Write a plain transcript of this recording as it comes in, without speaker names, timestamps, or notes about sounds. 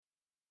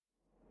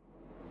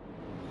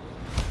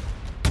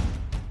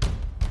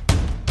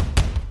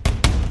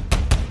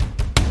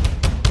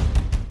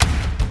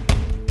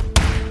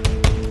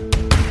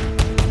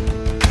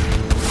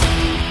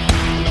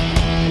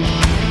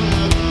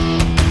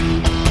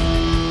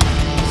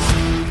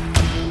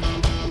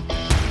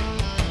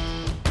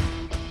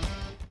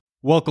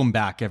Welcome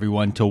back,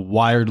 everyone, to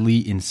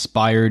Wiredly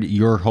Inspired.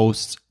 Your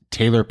hosts,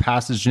 Taylor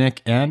Pasajnik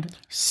and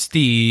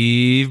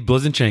Steve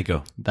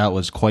Blazhenchenko. That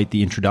was quite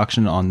the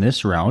introduction on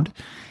this round.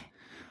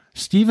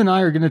 Steve and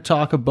I are going to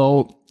talk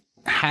about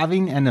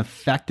having an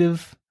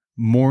effective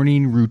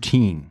morning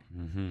routine.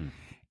 Mm-hmm.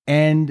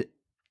 And,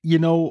 you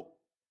know,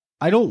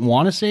 I don't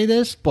want to say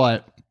this,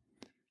 but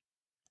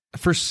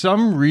for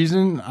some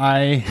reason,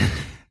 I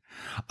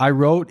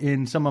wrote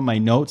in some of my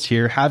notes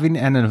here, having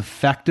an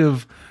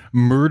effective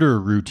murder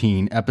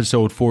routine,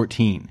 episode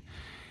 14.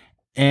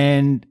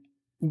 And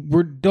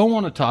we don't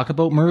want to talk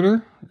about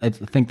murder. I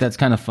think that's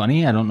kind of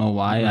funny. I don't know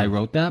why I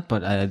wrote that,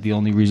 but the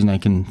only reason I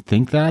can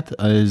think that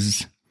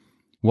is,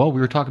 well, we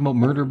were talking about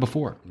murder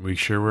before. We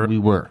sure were. We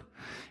were.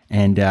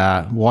 And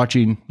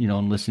watching, you know,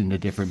 and listening to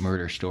different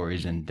murder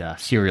stories and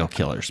serial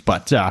killers.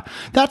 But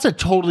that's a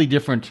totally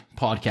different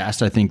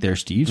podcast, I think, there,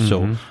 Steve.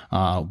 Mm-hmm.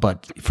 So,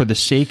 but for the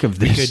sake of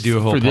this, we could do a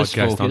whole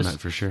podcast focus, on that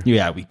for sure.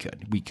 Yeah, we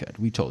could. We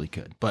totally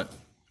could. But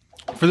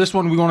for this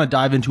one, we want to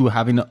dive into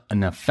having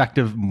an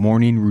effective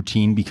morning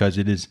routine because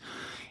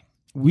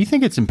we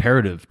think it's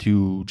imperative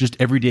to just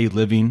everyday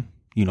living,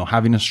 you know,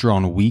 having a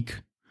strong week,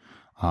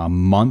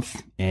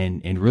 month,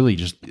 and really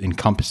just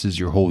encompasses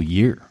your whole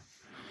year.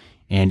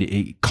 And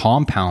it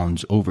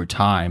compounds over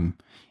time,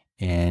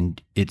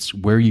 and it's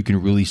where you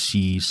can really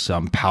see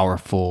some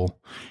powerful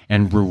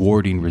and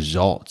rewarding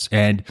results.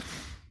 And,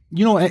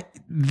 you know,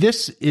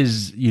 this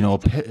is, you know,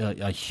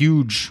 a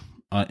huge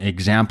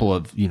example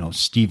of, you know,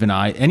 Steve and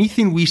I.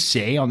 Anything we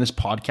say on this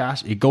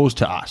podcast, it goes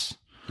to us,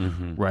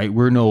 right?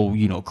 We're no,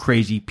 you know,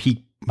 crazy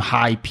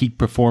high peak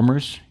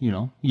performers, you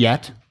know,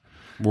 yet.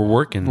 We're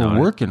working on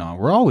it.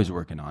 We're always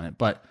working on it,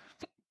 but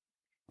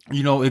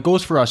you know, it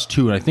goes for us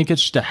too. And I think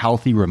it's just a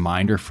healthy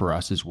reminder for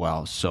us as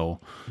well. So,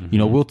 you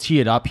know, we'll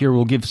tee it up here.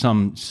 We'll give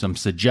some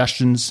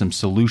suggestions, some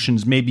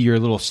solutions. Maybe you're a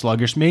little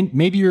sluggish.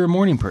 Maybe you're a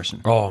morning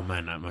person. Oh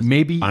man,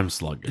 I'm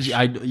sluggish.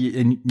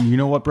 And you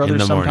know what, brother?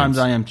 Sometimes mornings.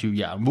 I am too.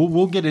 Yeah.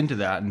 We'll get into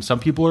that. And some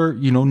people are,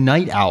 you know,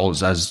 night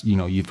owls, as you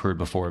know, you've heard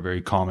before, a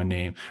very common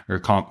name or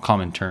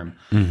common term.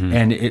 Mm-hmm.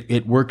 And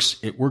it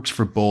works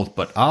for both.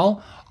 But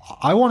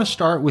I want to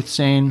start with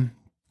saying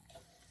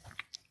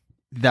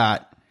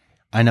that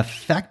an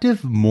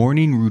effective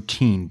morning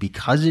routine,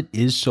 because it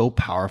is so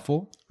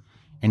powerful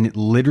and it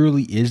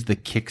literally is the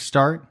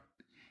kickstart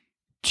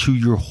to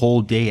your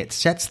whole day. It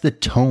sets the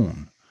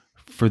tone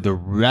for the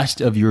rest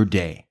of your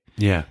day.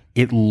 Yeah.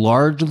 It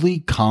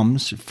largely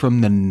comes from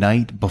the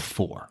night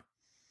before.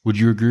 Would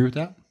you agree with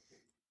that?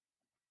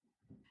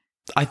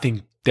 I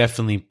think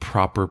definitely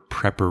proper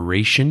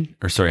preparation,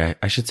 or sorry,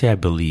 I should say I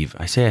believe.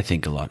 I say I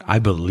think a lot. I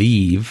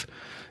believe,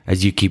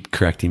 as you keep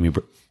correcting me,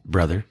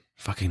 brother,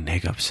 fucking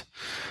hiccups.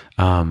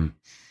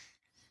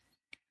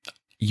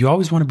 You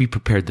always want to be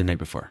prepared the night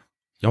before.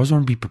 You always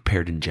want to be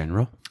prepared in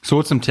general. So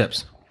what's some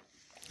tips?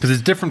 Because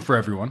it's different for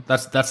everyone.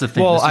 That's the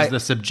thing. Well, this is the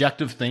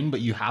subjective thing, but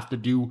you have to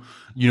do,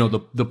 you know,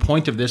 the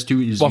point of this too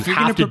is you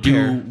have to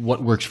do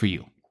what works for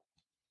you.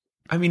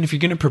 I mean, if you're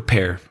going to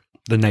prepare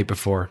the night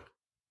before,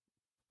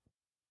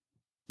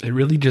 it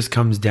really just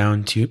comes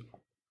down to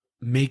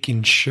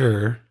making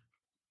sure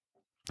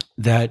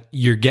that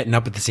you're getting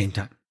up at the same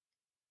time.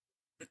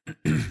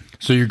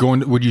 So you're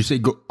would you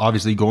say,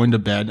 obviously going to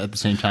bed at the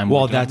same time?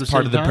 Well, that's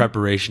part of the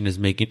preparation is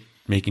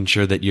making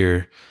sure that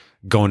you're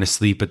going to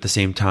sleep at the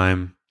same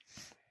time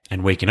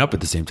and waking up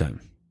at the same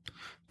time.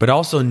 But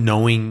also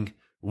knowing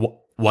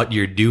what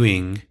you're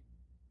doing,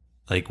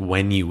 like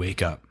when you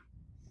wake up.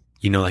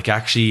 You know, like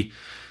actually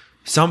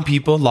some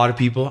people, a lot of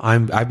people,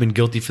 I've been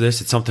guilty for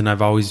this. It's something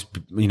I've always,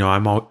 you know,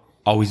 I'm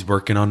always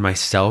working on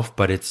myself,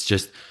 but it's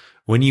just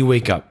when you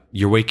wake up,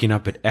 you're waking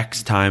up at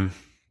X time.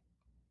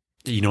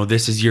 You know,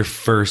 this is your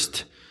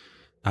first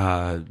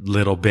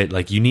little bit.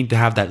 Like you need to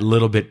have that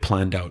little bit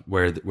planned out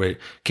where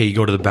okay, you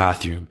go to the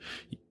bathroom,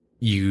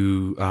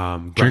 you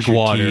drink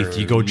water, teeth,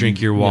 you go drink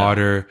your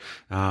water,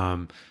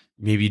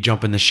 maybe you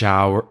jump in the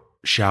shower,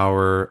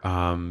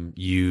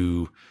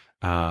 you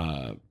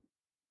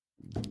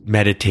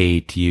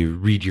meditate, you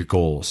read your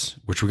goals,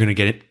 which we're going to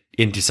get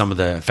into some of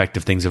the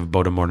effective things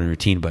about a morning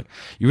routine, but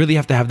you really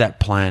have to have that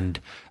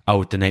planned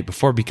out the night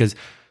before, because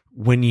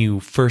when you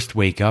first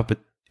wake up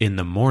in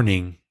the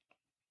morning,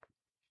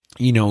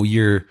 you know,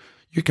 you're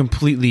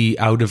completely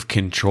out of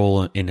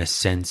control in a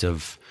sense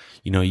of,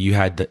 you know, you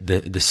had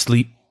the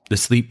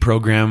sleep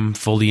program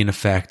fully in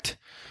effect,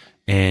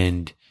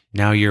 and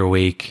now you're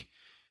awake.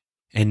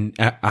 And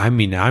I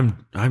mean,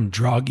 I'm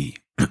droggy.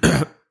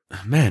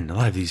 Man, a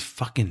lot of these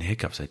fucking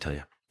hiccups, I tell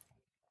you.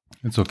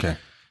 It's okay.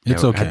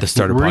 It's okay. I had to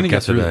start a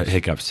podcast with the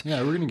hiccups. Yeah,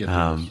 we're going to get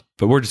through this.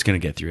 But we're just going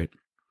to get through it.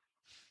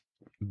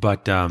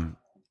 But,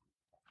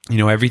 you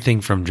know,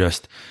 everything from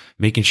just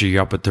making sure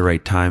you're up at the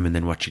right time and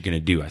then what you're going to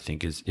do, I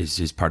think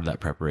is part of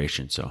that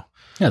preparation. So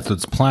yeah, so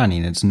it's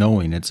planning, it's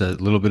knowing, it's a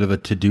little bit of a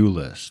to-do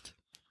list.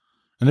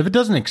 And if it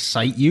doesn't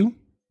excite you,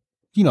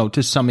 you know,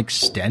 to some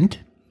extent,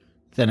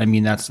 then I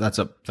mean, that's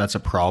a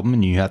problem,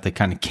 and you have to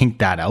kind of kink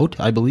that out,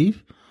 I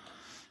believe.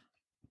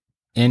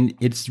 And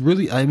it's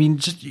really, I mean,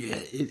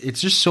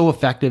 it's just so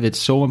effective. It's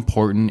so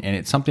important. And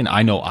it's something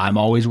I know I'm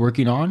always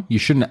working on. You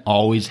shouldn't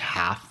always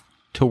have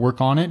to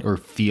work on it or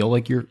feel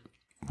like you're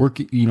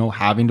working,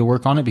 having to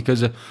work on it,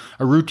 because a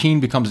routine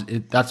becomes,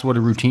 that's what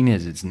a routine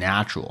is. It's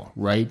natural,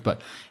 right?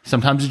 But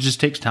sometimes it just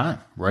takes time,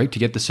 right? To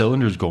get the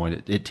cylinders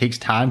going. It takes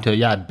time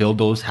to, build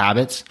those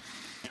habits,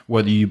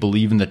 whether you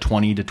believe in the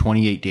 20 to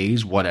 28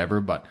 days,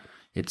 whatever, but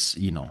it's,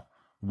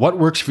 what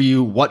works for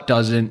you, what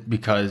doesn't,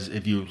 because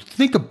if you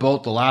think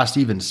about the last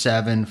even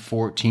 7,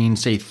 14,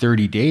 say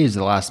 30 days,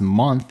 the last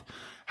month,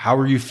 how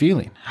are you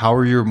feeling? How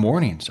are your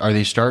mornings? Are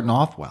they starting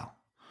off well?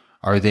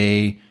 Are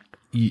they,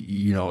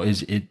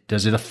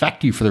 does it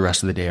affect you for the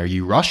rest of the day? Are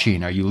you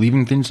rushing? Are you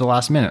leaving things to the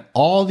last minute?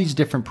 All these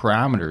different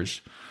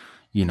parameters,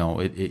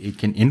 it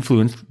can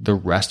influence the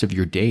rest of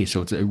your day.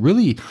 So it's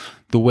really,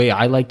 the way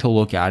I like to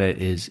look at it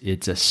is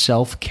it's a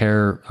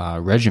self-care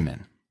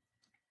regimen.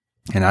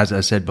 And as I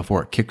said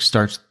before, it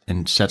kickstarts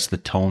and sets the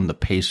tone, the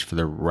pace for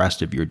the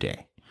rest of your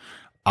day.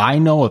 I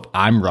know if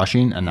I'm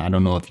rushing, and I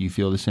don't know if you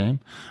feel the same,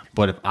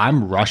 but if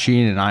I'm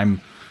rushing and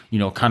I'm,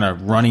 kind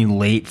of running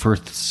late for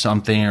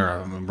something, or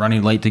I'm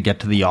running late to get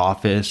to the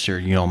office, or,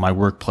 my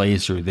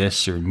workplace, or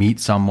this, or meet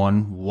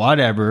someone,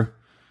 whatever,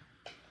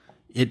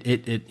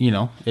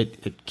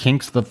 it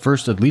kinks the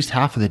first at least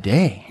half of the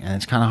day, and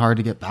it's kind of hard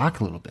to get back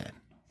a little bit.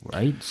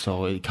 Right,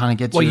 so it kind of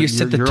gets. Well, you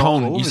set the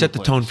tone. You set the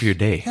tone for your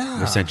day,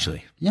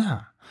 essentially.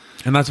 Yeah,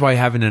 and that's why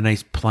having a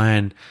nice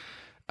plan.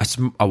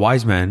 A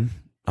wise man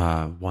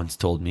once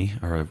told me,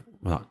 or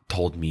not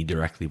told me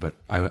directly, but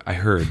I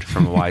heard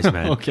from a wise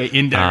man. Okay,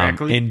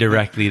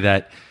 indirectly,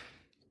 that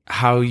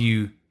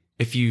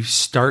if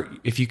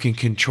you can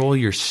control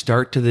your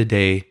start to the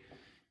day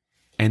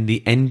and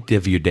the end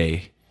of your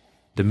day,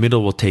 the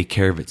middle will take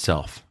care of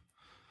itself.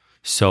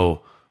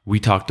 So we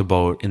talked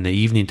about in the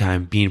evening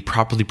time being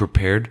properly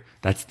prepared.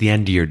 That's the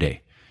end of your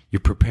day.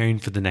 You're preparing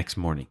for the next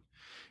morning.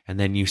 And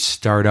then you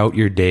start out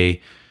your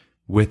day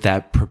with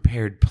that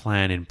prepared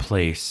plan in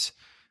place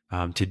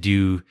to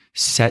do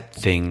set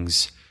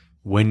things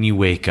when you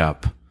wake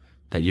up,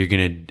 that you're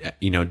going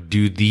to,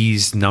 do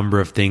these number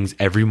of things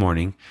every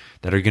morning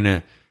that are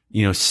going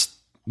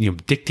to,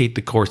 dictate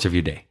the course of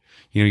your day.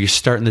 You're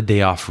starting the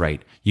day off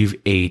right. You've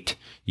ate,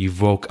 you've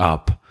woke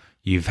up,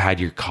 you've had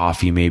your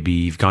coffee, maybe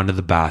you've gone to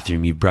the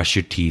bathroom, you brushed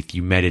your teeth,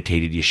 you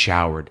meditated, you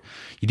showered.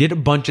 You did a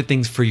bunch of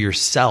things for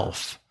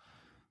yourself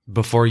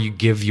before you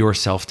give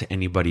yourself to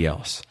anybody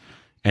else.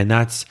 And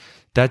that's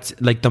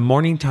like the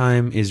morning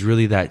time is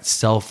really that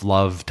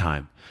self-love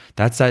time.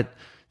 That's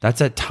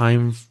that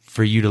time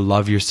for you to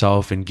love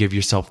yourself and give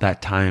yourself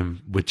that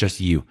time with just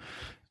you.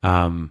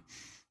 And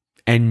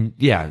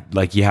yeah,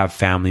 like you have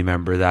family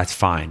member, that's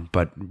fine.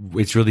 But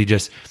it's really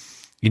just,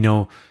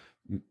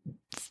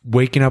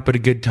 waking up at a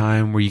good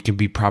time where you can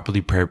be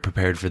properly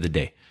prepared for the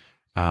day.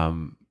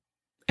 And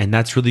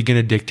that's really going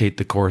to dictate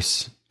the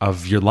course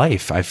of your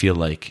life. I feel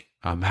like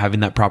having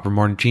that proper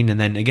morning routine. And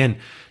then again,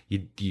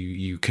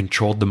 you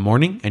controlled the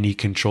morning and you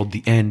controlled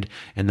the end,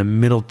 and the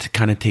middle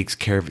kind of takes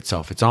care of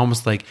itself. It's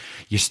almost like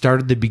you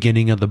started the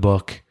beginning of the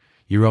book,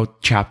 you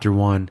wrote chapter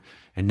 1,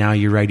 and now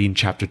you're writing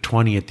chapter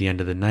 20 at the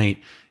end of the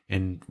night,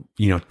 and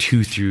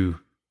 2 through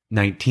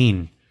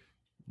 19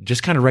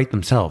 just kind of write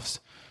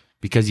themselves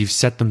because you've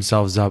set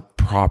themselves up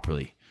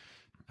properly.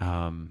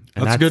 And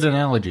that's a good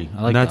analogy.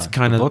 I like that's that.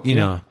 kind of, book,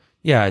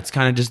 it's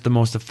kind of just the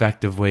most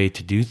effective way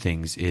to do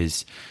things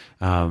is,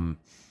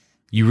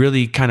 you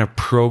really kind of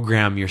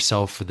program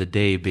yourself for the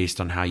day based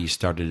on how you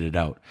started it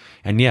out.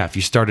 And yeah, if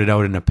you started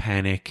out in a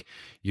panic,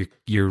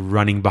 you're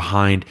running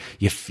behind,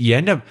 you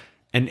end up,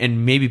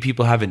 and maybe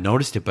people haven't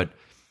noticed it, but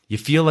you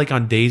feel like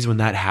on days when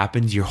that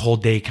happens, your whole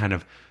day kind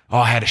of,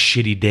 I had a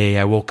shitty day.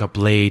 I woke up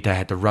late. I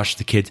had to rush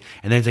the kids.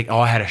 And then it's like,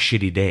 I had a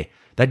shitty day.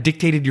 That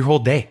dictated your whole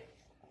day.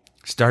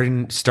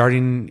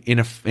 Starting in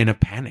a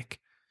panic,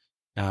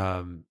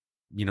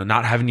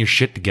 not having your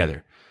shit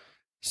together.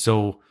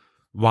 So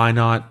why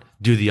not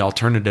do the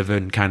alternative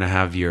and kind of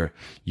have your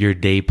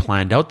day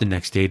planned out the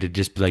next day to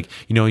just be like,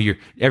 you're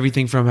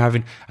everything from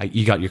having,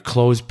 you got your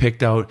clothes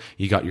picked out,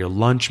 you got your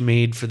lunch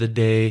made for the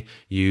day,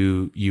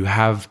 you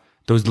have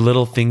those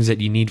little things that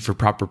you need for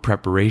proper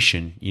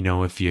preparation.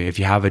 If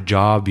you have a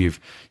job,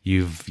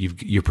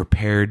 you're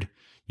prepared,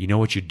 you know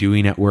what you're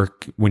doing at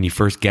work when you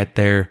first get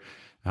there.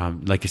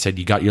 Like I said,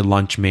 you got your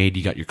lunch made,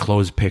 you got your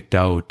clothes picked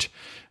out.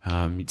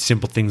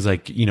 Simple things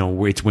like,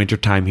 it's winter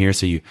time here.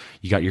 So you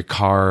got your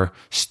car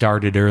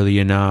started early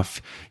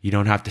enough. You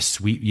don't have to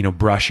sweep,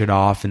 brush it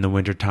off in the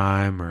winter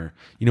time, or,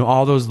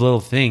 all those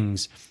little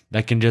things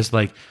that can just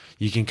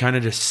you can kind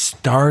of just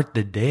start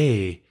the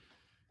day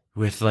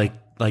with like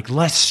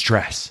less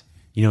stress.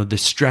 The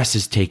stress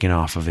is taken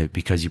off of it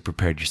because you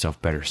prepared yourself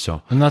better.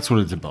 So, and that's what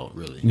it's about,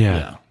 really.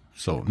 Yeah.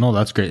 So no,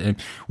 that's great. And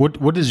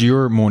what is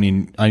your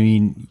morning? I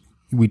mean,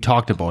 we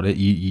talked about it.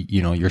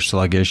 You're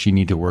sluggish. You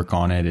need to work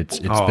on it. It's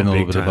been a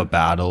little bit of a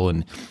battle,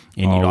 and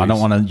I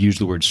don't want to use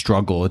the word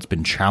struggle. It's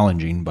been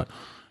challenging, but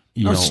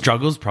you know,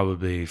 struggle's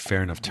probably a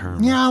fair enough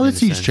term. yeah, in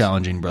let's a use sense.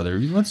 challenging, brother.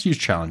 Let's use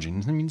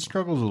challenging. I mean,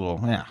 struggle's a little,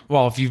 yeah.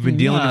 Well, if you've been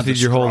dealing Yeah, with it's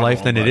it a your whole life,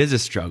 struggle, then it but- is a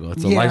struggle.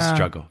 It's a life Yeah.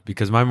 struggle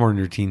because my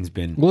morning routine's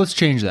been Well, let's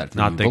change that for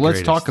Not you. the But let's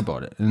greatest. talk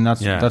about it, and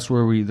Yeah. that's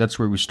where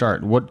we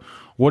start.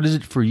 What is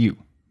it for you?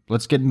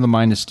 Let's get into the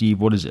mind of Steve.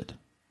 What is it?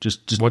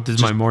 Just What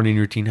does my morning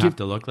routine have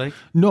to look like?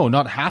 no,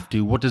 not have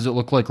to. What does it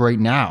look like right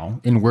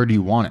now, and where do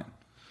you want it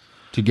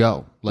to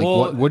go? Like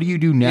Well, what do you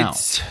do now?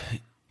 It's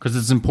Because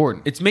it's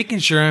important. it's making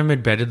sure I'm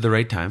in bed at the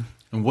right time,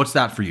 And what's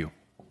that for you?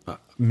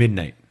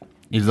 midnight.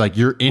 Is like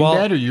you're in Well,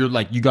 bed, or you're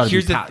like you got to be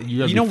Here's the you got to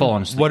you be know full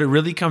on sleep. what it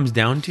really comes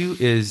down to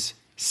is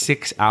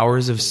 6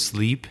 hours of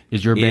sleep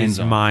Is your bang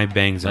zone. my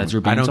bang zone. That's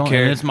your I bang don't zone,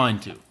 care. and it's mine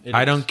too. It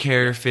I is. don't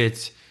care if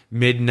it's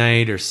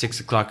midnight or 6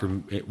 o'clock or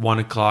 1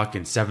 o'clock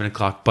and 7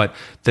 o'clock. But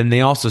then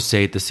they also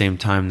say at the same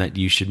time that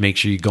you should make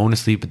sure you're going to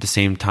sleep at the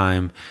same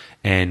time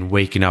and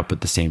waking up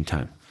at the same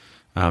time.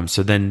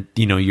 So then,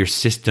 your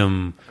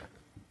system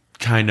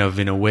kind of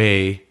in a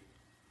way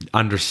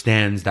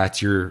understands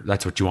that's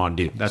what you want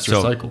to do. That's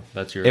your cycle.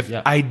 That's your if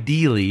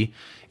ideally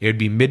it would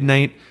be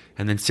midnight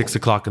and then 6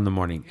 o'clock in the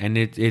morning. And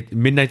it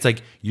midnight's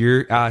like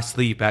you're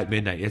asleep at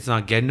midnight. It's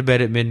not getting to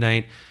bed at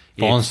midnight.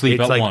 Falling asleep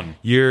it's at like 1.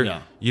 You're,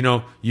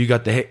 Yeah. you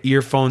got the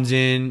earphones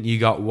in, you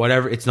got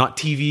whatever. It's not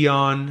TV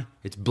on.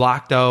 It's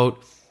blacked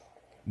out.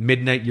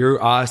 Midnight, you're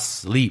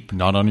asleep.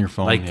 not on your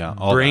phone. Like yeah,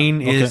 all brain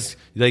that. Okay. is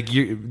like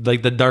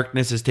like the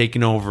darkness is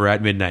taking over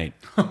at midnight.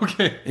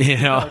 okay. You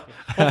know.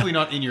 Hopefully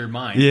not in your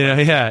mind. Yeah.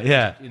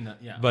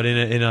 Yeah. But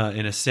in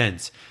a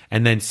sense,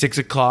 and then 6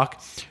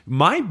 o'clock.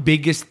 My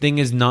biggest thing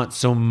is not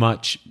so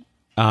much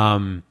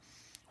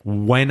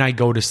when I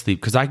go to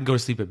sleep, because I can go to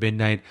sleep at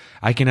midnight.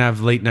 I can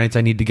have late nights.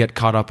 I need to get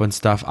caught up on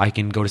stuff. I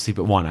can go to sleep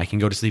at 1. I can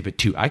go to sleep at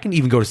 2. I can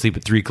even go to sleep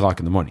at 3 o'clock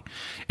in the morning.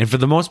 And for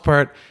the most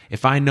part,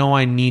 if I know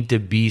I need to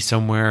be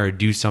somewhere or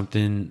do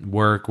something,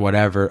 work,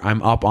 whatever,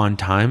 I'm up on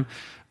time.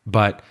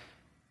 But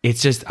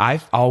it's just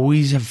I've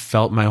always have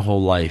felt my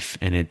whole life,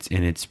 and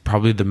it's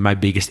probably my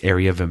biggest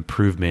area of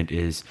improvement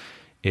is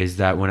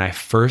that when I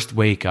first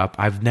wake up,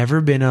 I've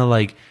never been a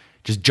like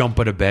just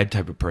jump out of bed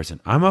type of person.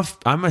 I'm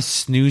a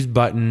snooze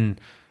button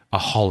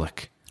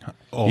aholic.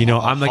 Oh,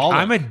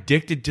 I'm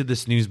addicted to the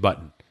snooze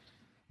button.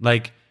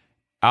 Like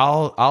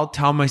I'll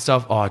tell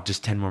myself, oh,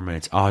 just 10 more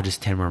minutes. Oh,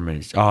 just 10 more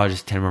minutes. Oh,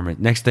 just 10 more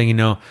minutes. Next thing you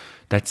know,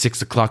 that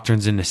 6 o'clock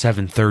turns into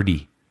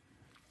 7:30.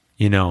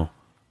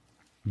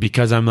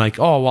 Because I'm like,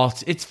 oh well,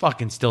 it's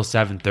fucking still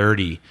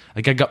 7:30.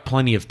 Like I got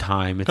plenty of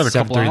time. It's Got a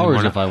couple 7:30 in the hours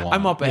morning. if I want.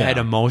 I'm up ahead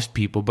Yeah. of most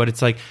people, but it's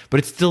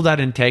still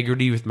that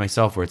integrity with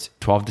myself where it's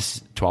 12 to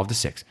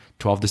 6,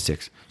 12 to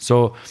 6.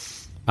 So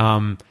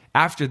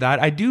after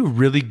that, I do a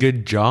really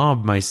good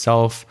job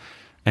myself,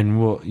 and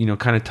we'll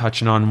kind of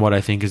touching on what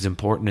I think is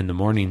important in the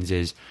mornings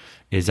is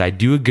I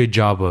do a good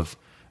job of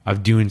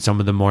doing some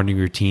of the morning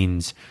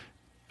routines.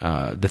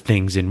 The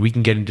things, and we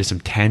can get into some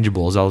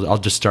tangibles. I'll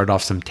just start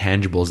off some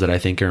tangibles that I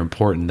think are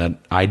important that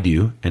I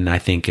do, and I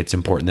think it's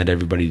important that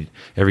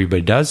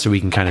everybody does. So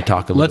we can kind of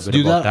talk a Let's little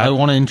bit do about that. that. I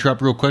want to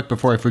interrupt real quick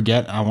before I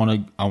forget. I want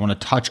to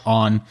touch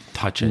on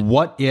it.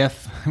 What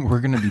if we're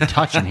going to be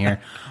touching here?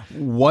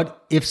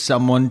 What if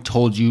someone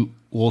told you,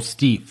 well,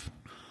 Steve,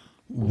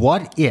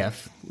 what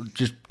if,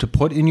 just to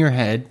put in your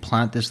head,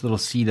 plant this little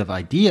seed of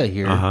idea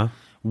here.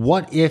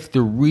 What if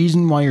the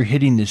reason why you're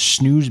hitting this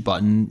snooze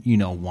button,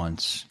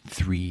 once,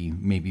 3,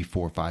 maybe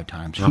 4 or 5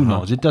 times, who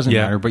knows? It doesn't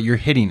Yeah. matter, but you're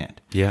hitting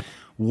it. Yeah.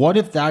 What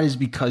if that is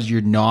because you're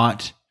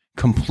not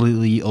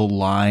completely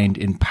aligned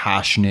and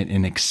passionate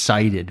and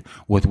excited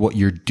with what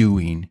you're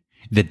doing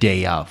the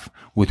day of,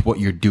 with what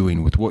you're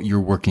doing, with what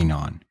you're working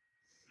on,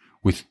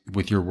 with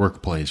your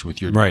workplace,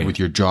 with your Right. with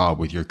your job,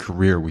 with your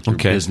career, with your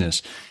Okay.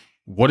 business?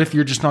 What if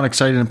you're just not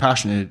excited and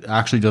passionate? It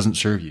actually doesn't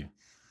serve you.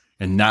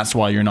 And that's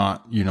why you're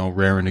not,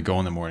 raring to go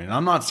in the morning.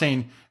 I'm not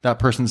saying that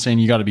person's saying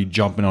you got to be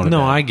jumping out of bed.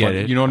 No, I get but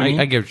it. You know what I mean?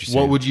 I get what you're saying.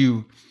 What would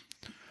you?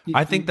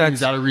 I think Is that's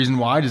that a reason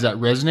why? Does that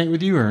resonate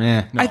with you, or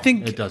no, I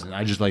think- it doesn't.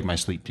 I just like my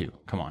sleep too.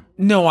 Come on.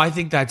 no. I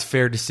think that's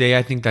fair to say.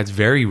 I think that's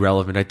very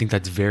relevant. I think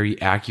that's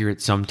very accurate.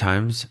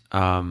 Sometimes,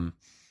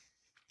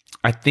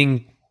 I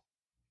think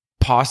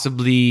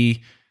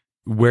possibly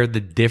where the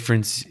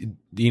difference,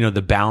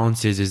 the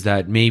balance is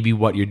that maybe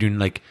what you're doing,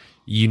 like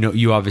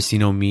you obviously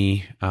know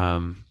me.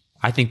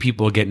 I think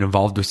people are getting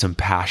involved with some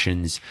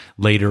passions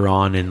later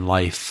on in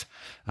life.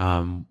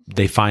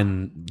 They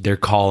find their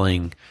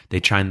calling. They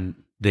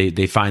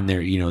find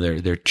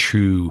their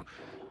true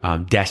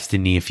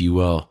destiny, if you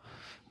will.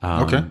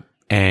 Okay.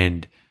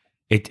 And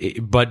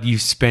but you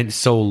spent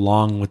so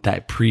long with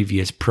that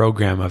previous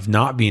program of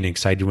not being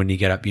excited when you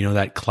get up.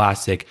 That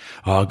classic,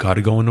 oh,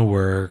 gotta go into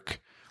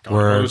work.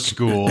 Go to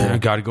school.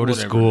 Gotta go to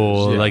Whatever it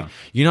school. is, yeah. Like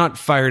you're not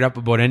fired up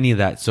about any of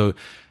that. So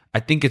I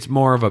think it's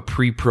more of a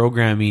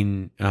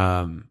pre-programming,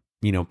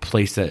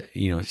 place that,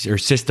 or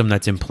system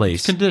that's in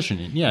place.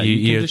 Conditioning. Yeah.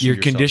 You're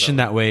conditioned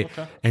that way.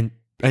 Okay.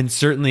 And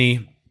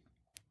certainly,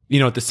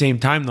 at the same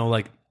time though,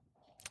 like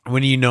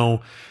when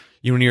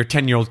when you're a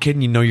 10-year-old kid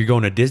and you're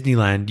going to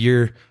Disneyland,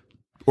 you're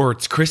or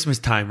it's Christmas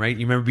time, right?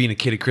 You remember being a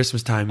kid at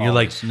Christmas time. You're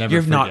Always, like, never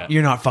you're forget.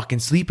 not fucking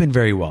sleeping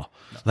very well.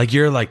 Like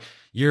you're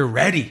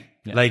ready.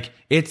 Yeah. Like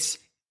it's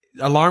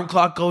alarm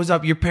clock goes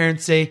up. Your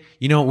parents say,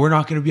 we're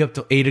not going to be up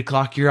till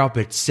 8:00. You're up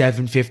at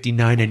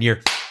 7:59 and you're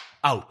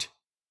out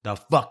the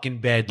fucking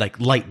bed like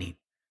lightning,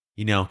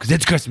 cause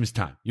it's Christmas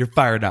time. You're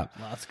fired up.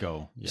 Let's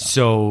go. Yeah.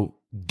 So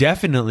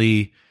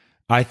definitely,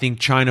 I think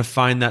trying to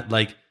find that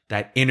like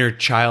that inner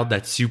child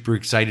that's super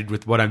excited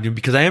with what I'm doing,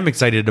 because I am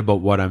excited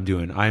about what I'm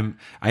doing. I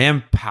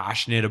am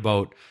passionate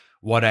about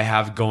what I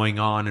have going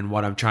on and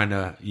what I'm trying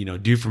to,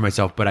 do for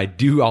myself. But I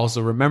do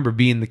also remember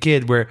being the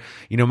kid where,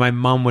 my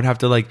mom would have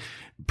to like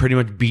pretty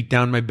much beat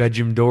down my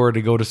bedroom door to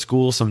go to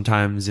school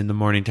sometimes in the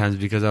morning times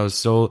because I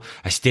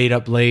stayed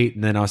up late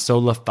and then I was so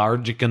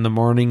lethargic in the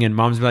morning, and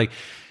mom's be like,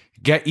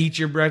 eat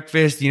your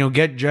breakfast,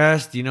 get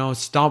dressed,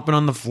 stomping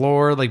on the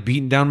floor, like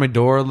beating down my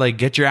door, like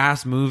get your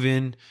ass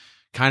moving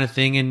kind of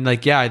thing. And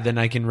like, yeah, then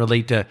I can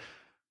relate to,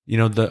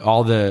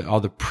 all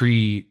the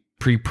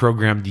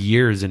pre-programmed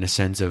years in a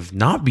sense of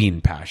not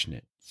being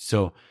passionate.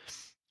 So,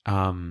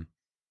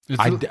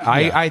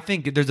 I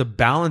think there's a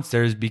balance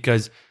there, is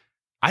because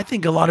I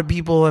think a lot of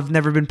people have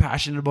never been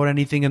passionate about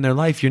anything in their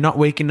life. You're not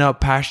waking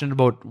up passionate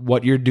about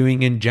what you're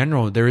doing in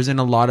general. There isn't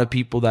a lot of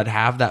people that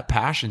have that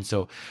passion.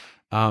 So,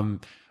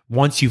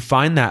 once you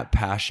find that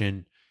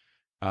passion,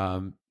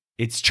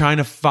 it's trying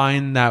to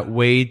find that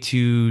way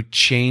to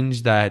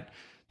change that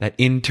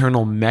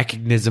internal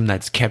mechanism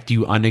that's kept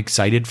you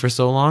unexcited for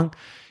so long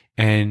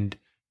and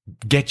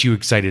get you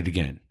excited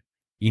again.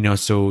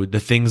 So the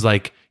things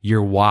like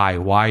your why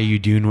are you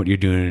doing what you're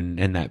doing,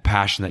 and that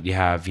passion that you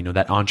have,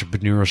 that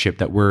entrepreneurship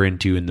that we're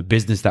into, and the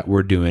business that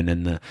we're doing,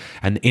 and the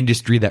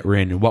industry that we're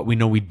in, and what we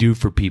know we do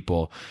for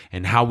people,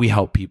 and how we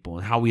help people,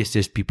 and how we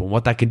assist people, and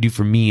what that can do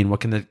for me, and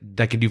what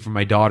that can do for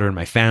my daughter and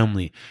my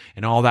family,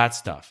 and all that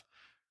stuff.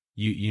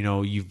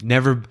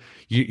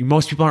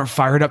 Most people aren't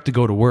fired up to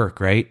go to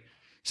work, right?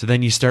 So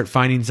then you start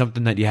finding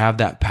something that you have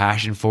that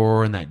passion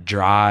for and that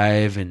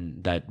drive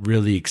and that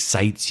really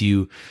excites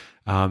you.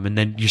 And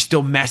then you're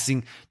still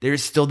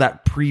there's still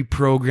that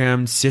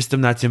pre-programmed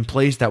system that's in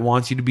place that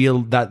wants you to be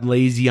that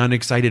lazy,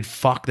 unexcited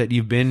fuck that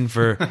you've been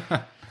for,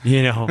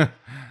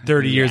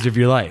 30 years of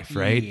your life,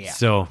 right? Yeah.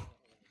 So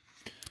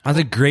that's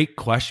a great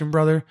question,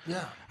 brother.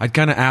 Yeah. I'd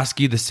kind of ask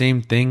you the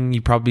same thing.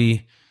 You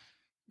probably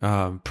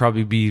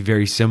be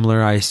very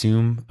similar, I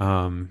assume.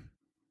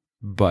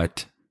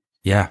 But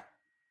yeah,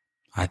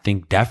 I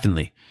think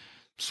definitely.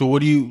 So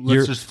what do you?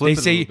 Let's just flip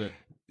it a little bit.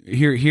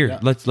 Here. Yeah.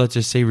 Let's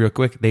just say real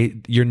quick.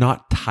 You're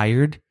not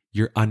tired.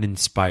 You're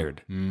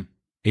uninspired.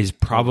 Is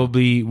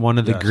probably one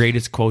of the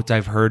greatest quotes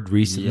I've heard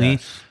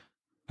recently.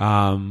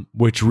 Yes.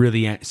 Which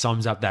really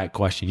sums up that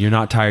question. You're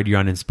not tired. You're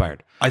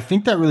uninspired. I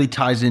think that really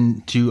ties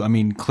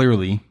into,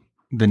 clearly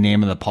the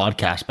name of the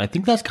podcast, but I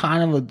think that's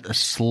kind of a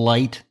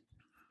slight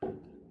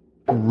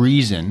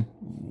reason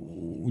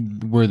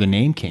where the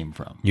name came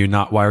from. You're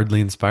not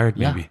wildly inspired,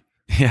 maybe.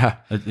 Yeah.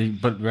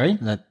 But right?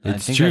 I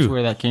think true. that's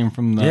where that came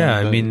from.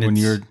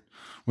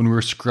 When we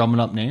were scrumming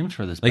up names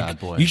for this bad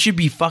boy. You should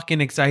be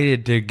fucking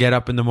excited to get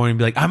up in the morning and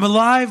be like, I'm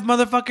alive,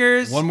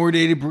 motherfuckers. One more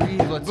day to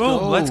breathe. Let's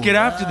go. Let's get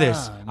after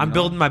this. I'm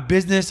building my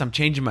business. I'm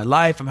changing my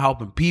life. I'm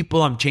helping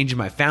people. I'm changing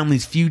my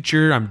family's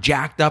future. I'm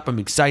jacked up. I'm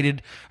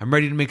excited. I'm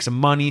ready to make some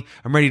money.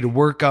 I'm ready to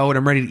work out.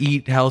 I'm ready to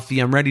eat healthy.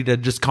 I'm ready to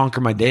just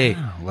conquer my day.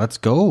 Yeah, let's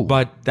go.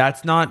 But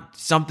that's not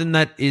something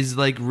that is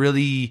like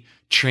really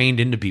trained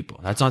into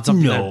people. That's not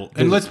something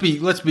and let's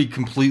be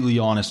completely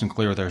honest and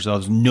clear with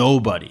ourselves.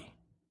 Nobody,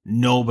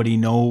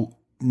 no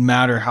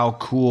matter how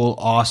cool,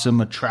 awesome,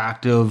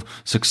 attractive,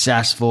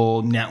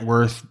 successful, net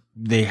worth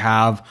they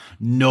have,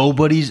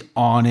 nobody's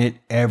on it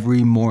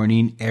every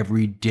morning,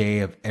 every day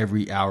of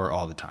every hour,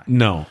 all the time.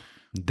 No,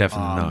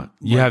 definitely not.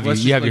 You have your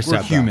we're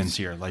setbacks. humans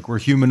here. Like we're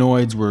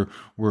humanoids. We're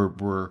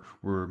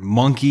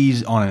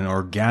monkeys on an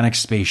organic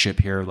spaceship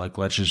here. Like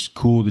let's just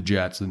cool the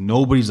jets. And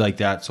nobody's like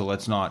that. So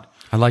let's not.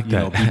 I like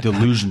that. Be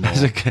delusional.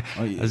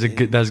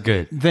 That's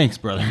good. Thanks,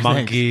 brother.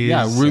 Monkeys.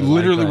 Thanks. Yeah,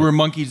 we're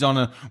monkeys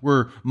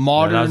we're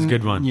modern. Yeah, that was a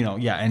good one.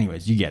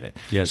 Anyways, you get it.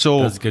 Yeah,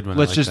 so that's a good one.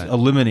 Let's just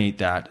eliminate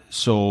that.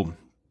 So,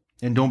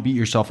 and don't beat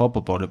yourself up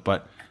about it.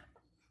 But,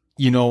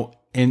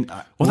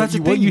 that's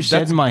what you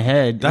said in my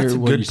head. That's a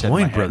good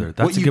point, brother.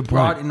 That's a good point. What you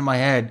brought into my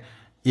head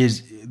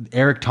is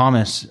Eric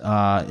Thomas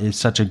is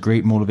such a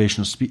great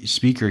motivational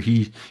speaker.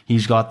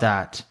 He's got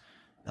that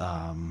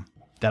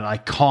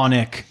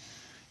iconic.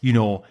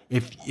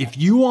 If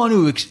you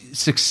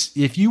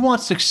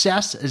want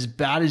success as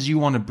bad as you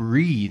want to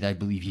breathe, I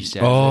believe he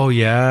said. Oh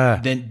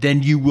yeah.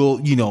 Then you will,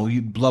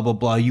 you blah blah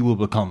blah. You will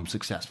become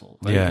successful.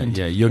 Right? Yeah,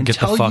 You'll get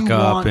the fuck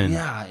up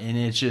and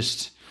it's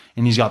just,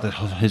 and he's got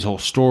his whole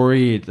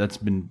story that's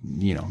been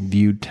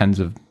viewed tens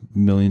of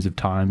millions of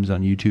times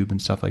on YouTube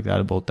and stuff like that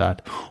about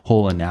that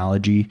whole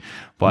analogy.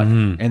 But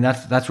and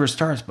that's where it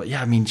starts. But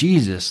yeah,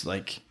 Jesus,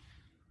 like,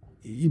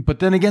 but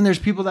then again, there's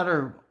people that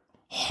are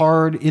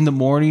hard in the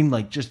morning,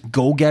 like just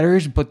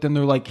go-getters, but then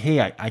they're like, hey,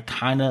 I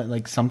kind of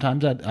like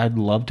sometimes I'd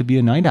love to be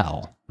a night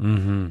owl.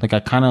 Like I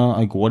kind of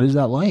like, what is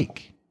that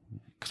like?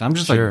 Because I'm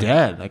just Sure. like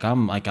dead.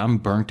 I'm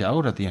burnt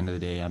out at the end of the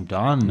day. I'm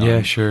done.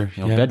 Yeah, sure.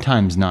 You know, Yeah.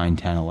 bedtime's 9,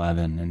 10,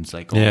 11, and it's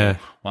like, Yeah.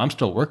 well, I'm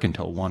still working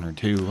till 1 or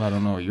 2. I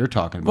don't know what you're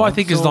talking about. Well, I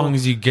think as So, long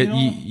as you get know,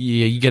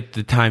 you get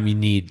the time you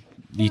need,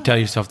 you tell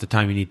yourself the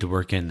time you need to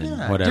work in, then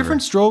whatever.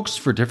 different strokes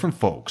for different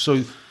folks.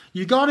 So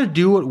you got to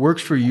do what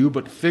works for you,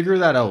 but figure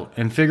that out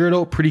and figure it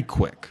out pretty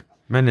quick.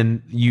 Man,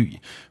 and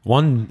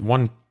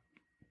one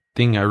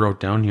thing I wrote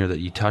down here that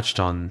you touched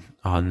on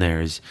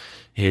there is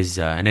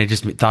and I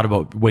just thought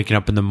about waking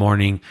up in the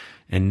morning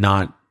and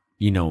not,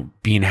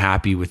 being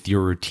happy with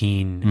your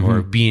routine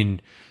or being,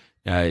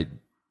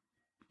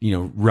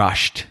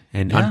 rushed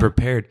and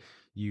unprepared.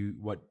 You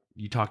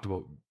talked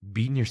about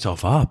beating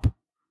yourself up.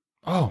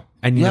 Oh,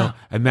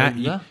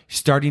 And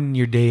starting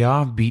your day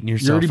off, beating you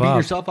yourself already beat up.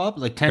 yourself up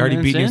like 10 You're already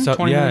minutes beating in, yourself.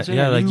 20 minutes in.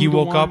 Like you the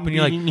woke up one and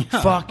you're beating-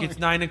 like, "Fuck, it's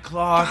 9:00 and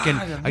God,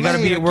 I gotta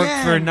be late at work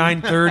for again."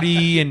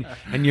 9:30,"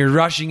 and you're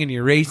rushing and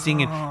you're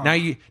racing, and now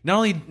you not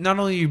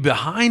only are you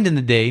behind in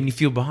the day and you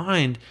feel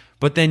behind,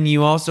 but then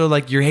you also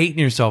you're hating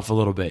yourself a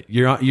little bit.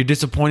 You're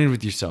disappointed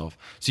with yourself.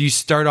 So you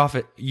start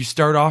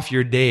off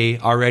your day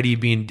already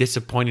being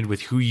disappointed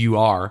with who you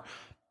are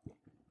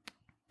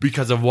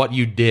because of what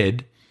you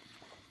did.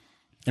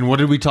 And what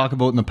did we talk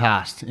about in the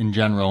past in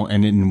general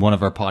and in one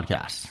of our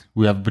podcasts?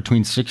 We have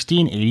between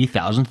 60 and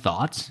 80,000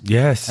 thoughts.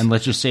 Yes. And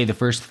let's just say the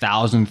first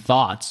 1,000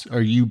 thoughts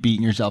are you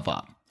beating yourself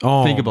up.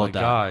 Oh, think about my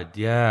that. God,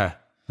 yeah.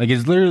 Like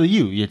it's literally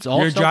you. It's all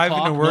You're driving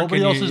self-talk. to work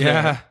Nobody and else you- is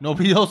yeah. there.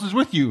 Nobody else is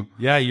with you.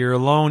 Yeah, you're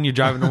alone. You're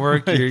driving to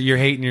work. You're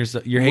hating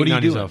yourself. You're What hating are you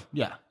on doing? yourself.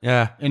 Yeah.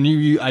 Yeah. And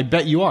you I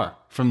bet you are.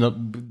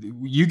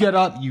 You get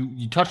up,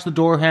 you touch the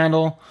door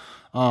handle,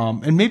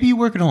 and maybe you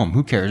work at home.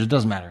 Who cares? It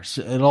doesn't matter.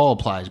 It all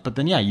applies. But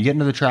then, you get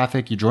into the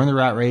traffic, you join the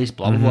rat race,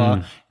 blah, blah,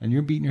 blah, and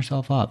you're beating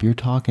yourself up. You're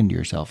talking to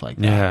yourself like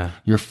that. Yeah.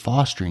 You're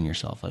fostering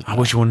yourself like that. I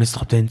wish I wouldn't have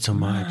slept in so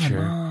much.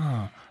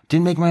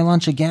 Didn't make my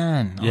lunch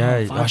again. Yeah,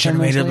 I 5, should've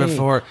 10 made it minutes late.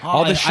 before.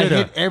 All the I shoulda,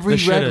 hit every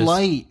the red shouldas.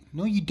 light.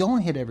 No, you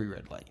don't hit every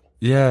red light.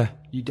 Yeah.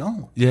 You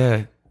don't.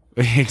 Yeah.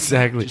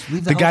 Exactly.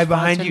 leave the The guy house 5,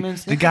 behind 10 you,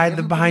 minutes the late. guy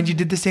Everybody- behind you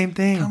did the same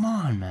thing. Come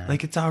on, man.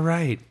 Like, it's all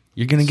right.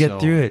 You're going to get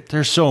through it.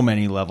 There's so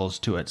many levels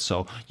to it.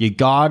 So you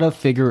gotta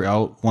figure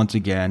out, once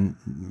again,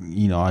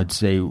 I'd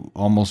say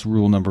almost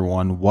rule number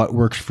 1, what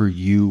works for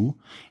you,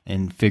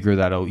 and figure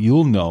that out.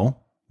 You'll know.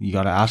 You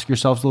got to ask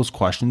yourself those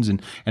questions.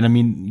 And I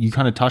mean, you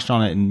kind of touched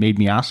on it and made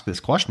me ask this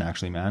question,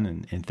 actually,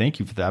 man. And thank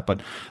you for that.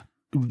 But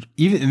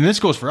and this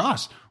goes for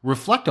us,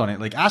 reflect on it.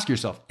 Like, ask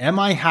yourself, am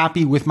I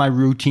happy with my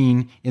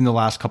routine in the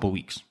last couple of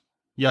weeks?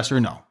 Yes or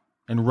no?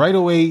 And right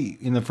away,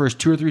 in the first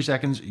 2 or 3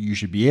 seconds, you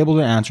should be able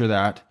to answer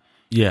that.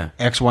 Yeah.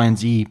 X, Y, and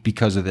Z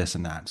because of this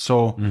and that.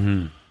 So,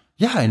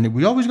 yeah, and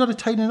we always got to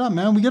tighten it up,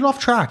 man. We get off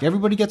track.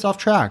 Everybody gets off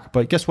track.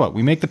 But guess what?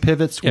 We make the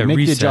pivots, we make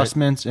the reset.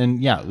 adjustments, and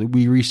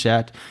we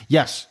reset.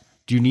 Yes.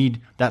 Do you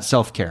need that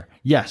self-care?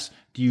 Yes.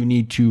 Do you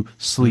need to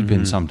sleep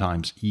in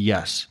sometimes?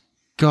 Yes.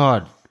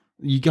 God,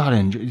 you got to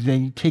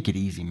enjoy. Take it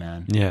easy,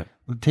 man. Yeah.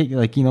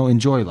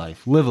 Enjoy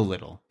life. Live a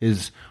little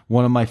is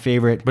one of my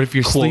favorite. But if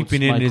you're quotes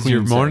sleeping my in is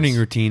your queen morning says.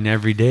 routine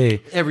every day,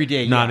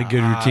 not yeah. a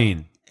good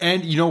routine.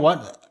 And you know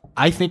what?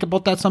 I think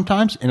about that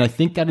sometimes, and I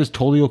think that is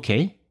totally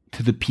okay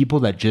to the people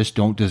that just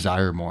don't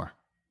desire more.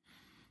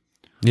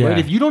 Yeah. Right?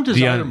 If you don't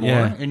desire more,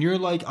 yeah. and you're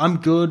like, I'm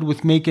good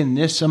with making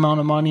this amount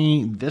of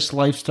money, this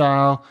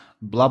lifestyle,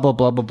 blah blah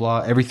blah blah blah,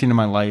 everything in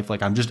my life,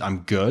 like I'm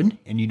good,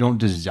 and you don't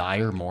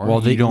desire more.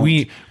 Well, you don't,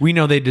 we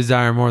know they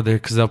desire more there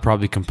because they'll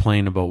probably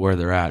complain about where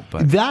they're at.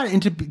 But that,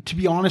 and to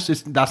be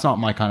honest, that's not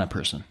my kind of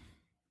person.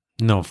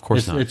 no, of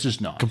course not. It's just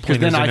not. 'Cause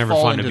Complainers then are I never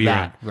fall fun to into be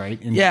that, around. right?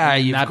 And Yeah,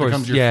 and of that course.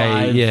 becomes your Yeah,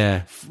 five,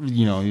 yeah.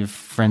 Your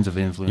friends of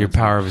influence. Your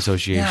power of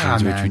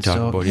associations, which we talk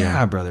about.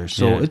 Yeah, brother.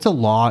 So Yeah. it's a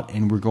lot,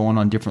 and we're going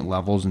on different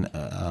levels and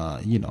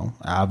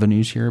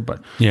avenues here,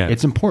 but Yeah.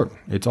 it's important.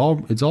 It's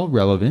all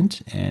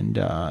relevant, and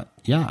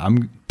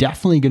I'm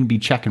definitely going to be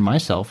checking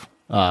myself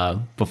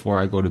before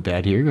I go to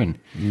bed here and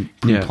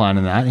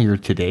pre-planning that here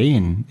today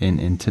and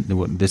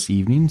this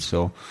evening.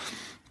 So,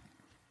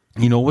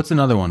 what's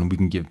another one we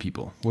can give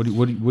people? What do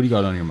you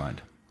got on your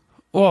mind?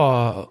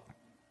 Well,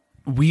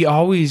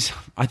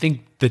 I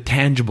think the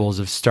tangibles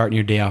of starting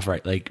your day off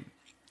right. Like,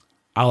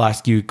 I'll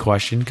ask you a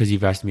question because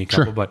you've asked me a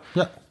couple, Sure. but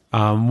Yeah.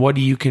 what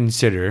do you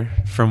consider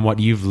from what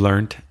you've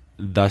learned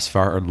thus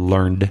far?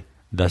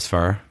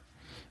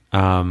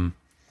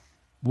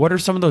 What are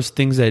some of those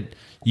things that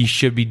you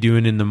should be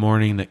doing in the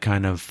morning that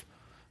kind of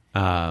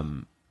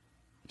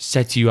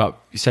sets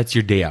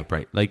your day up,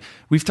 right? Like,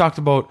 we've talked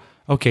about,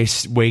 okay,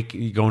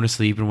 going to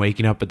sleep and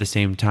waking up at the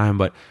same time,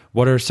 but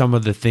what are some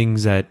of the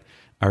things that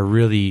are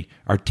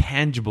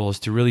tangibles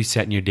to really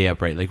setting your day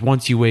up right? Like,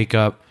 once you wake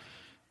up,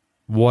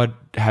 what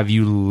have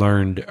you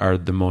learned are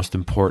the most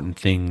important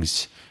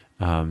things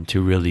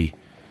to really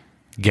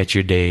get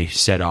your day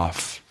set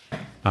off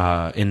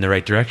in the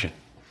right direction?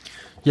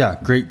 Yeah,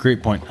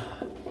 great point.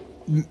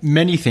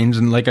 Many things,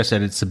 and like I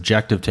said, it's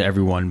subjective to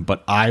everyone,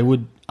 but I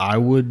would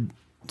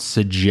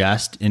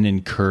suggest and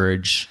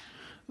encourage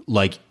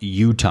like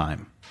you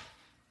time.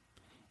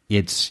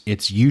 It's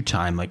you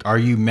time. Like, are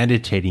you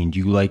meditating? Do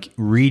you like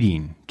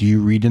reading? Do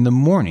you read in the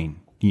morning?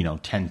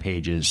 10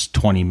 pages,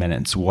 20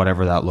 minutes,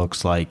 whatever that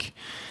looks like.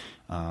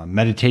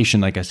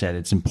 Meditation, like I said,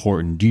 it's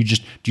important. Do you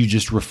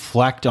just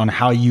reflect on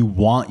how you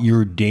want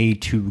your day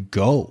to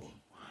go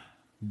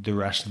the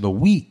rest of the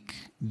week,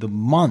 the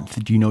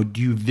month? Do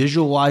you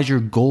visualize your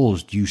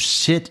goals? Do you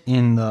sit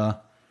in the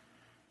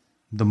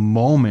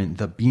moment,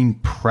 the being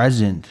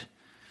present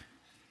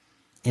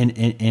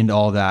and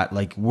all that?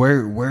 Like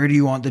where do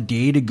you want the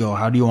day to go?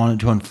 How do you want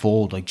it to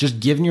unfold? Like just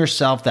giving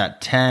yourself that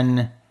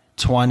 10,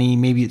 20,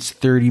 maybe it's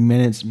 30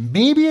 minutes,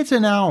 maybe it's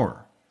an hour.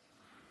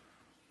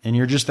 And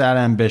you're just that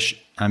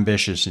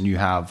ambitious and you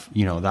have,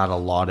 that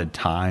allotted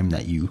time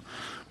that you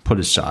put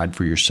aside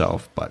for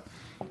yourself. But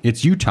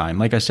it's you time.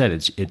 Like I said,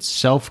 it's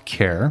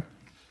self-care,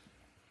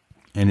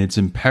 and it's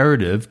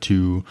imperative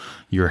to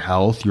your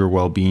health, your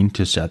well-being,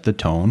 to set the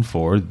tone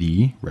for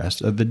the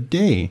rest of the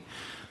day.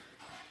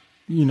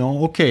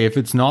 Okay, if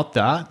it's not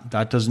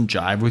that doesn't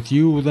jive with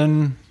you,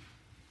 then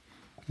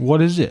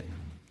what is it?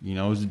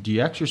 Do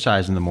you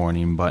exercise in the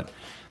morning? But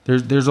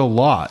there's a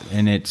lot,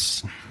 and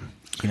it's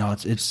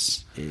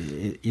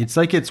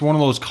like it's one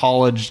of those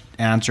college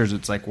answers.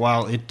 It's like,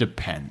 well, it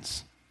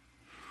depends.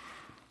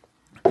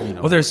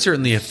 Well, there's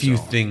certainly a few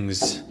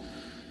things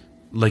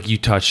like you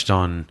touched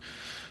on.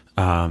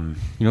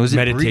 Is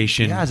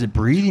meditation. Is it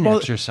breathing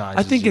exercise?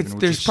 I think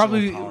there's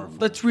probably,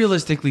 let's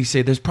realistically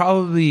say there's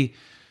probably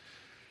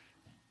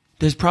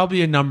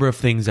a number of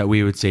things that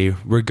we would say,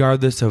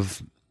 regardless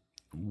of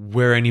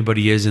where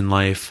anybody is in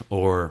life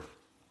or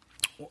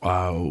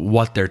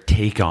what their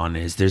take on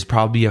is. There's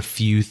probably a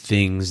few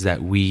things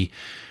that we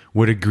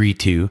would agree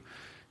to,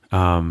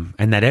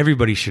 and that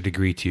everybody should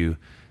agree to,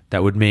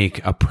 that would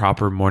make a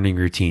proper morning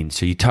routine.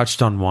 So you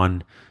touched on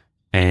one,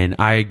 and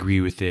I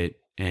agree with it.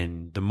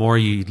 And the more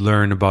you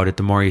learn about it,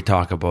 the more you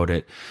talk about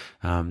it,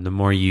 the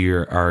more you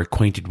are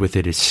acquainted with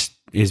it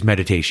is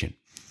meditation.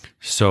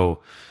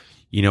 So,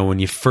 when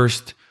you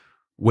first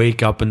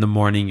wake up in the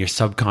morning, your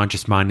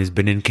subconscious mind has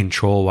been in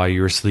control while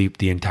you're asleep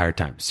the entire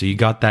time. So you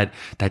got that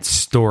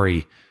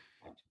story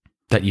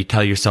that you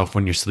tell yourself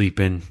when you're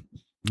sleeping,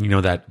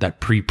 that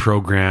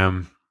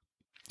pre-program,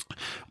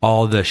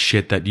 all the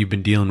shit that you've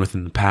been dealing with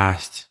in the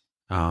past.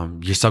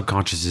 Your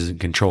subconscious is in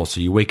control. So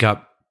you wake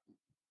up.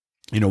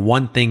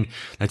 One thing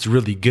that's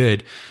really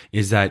good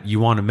is that you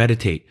want to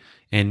meditate,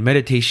 and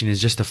meditation is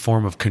just a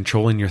form of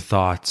controlling your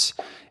thoughts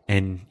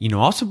and,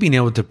 also being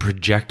able to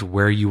project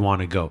where you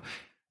want to go.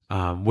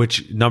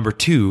 Which number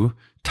 2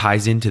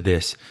 ties into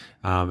this.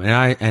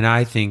 And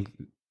I think,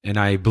 and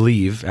I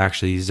believe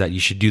actually, is that you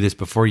should do this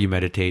before you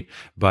meditate,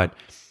 but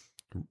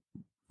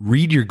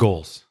read your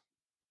goals.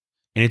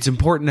 And it's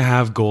important to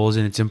have goals,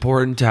 and it's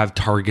important to have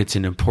targets,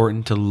 and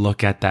important to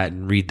look at that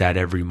and read that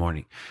every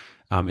morning.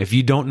 If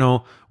you don't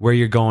know where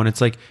you're going,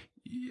 it's like,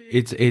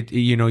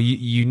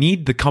 you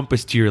need the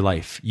compass to your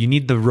life. You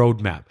need the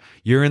roadmap.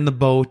 You're in the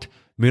boat,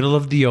 middle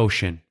of the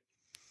ocean.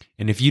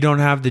 And if you don't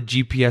have the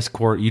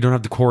GPS you don't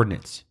have the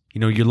coordinates,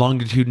 your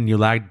longitude and your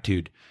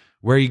latitude,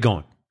 where are you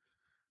going?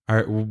 All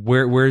right,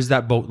 where is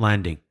that boat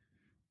landing?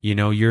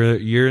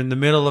 You're in the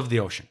middle of the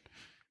ocean.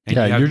 And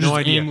you have no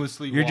idea.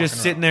 You're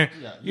just sitting there.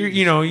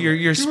 Yeah,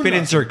 you're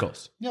spinning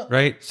circles,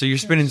 right? So you're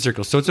spinning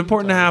circles. So it's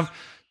important to have,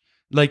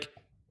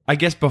 I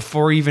guess,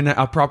 before even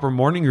a proper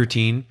morning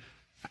routine,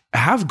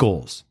 have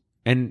goals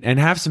and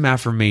have some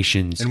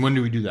affirmations. And when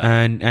do we do that?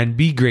 And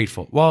be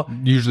grateful. Well,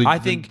 usually I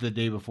think the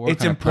day before.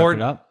 It's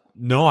important.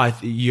 No,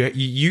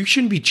 you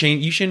shouldn't be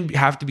you shouldn't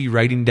have to be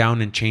writing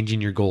down and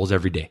changing your goals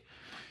every day.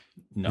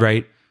 No.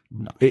 Right?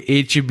 No.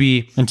 It should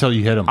be until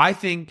you hit them. I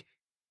think.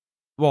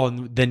 Well,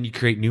 then you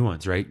create new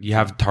ones, right? You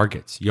have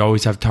targets. You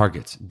always have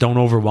targets. Don't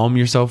overwhelm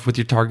yourself with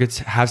your targets.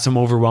 Have some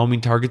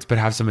overwhelming targets, but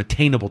have some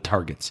attainable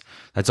targets.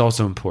 That's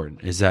also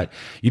important, is that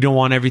you don't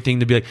want everything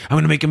to be like, I'm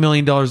going to make $1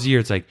 million a year.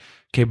 It's like,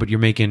 okay, but you're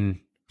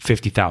making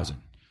 50,000.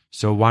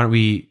 So why don't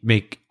we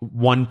make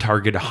one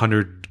target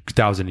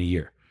 100,000 a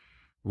year?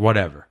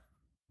 Whatever.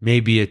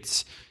 Maybe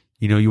it's,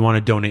 you want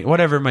to donate,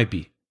 whatever it might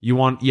be. You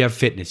have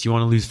fitness. You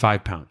want to lose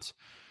 5 pounds.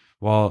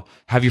 Well,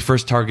 have your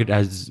first target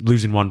as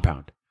losing 1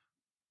 pound.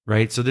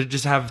 Right. So they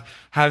just have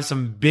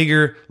some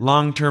bigger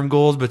long-term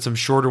goals, but some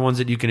shorter ones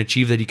that you can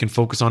achieve that you can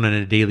focus on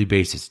a daily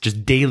basis.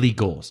 Just daily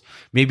goals.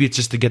 Maybe it's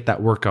just to get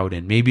that workout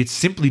in. Maybe it's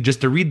simply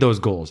just to read those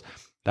goals.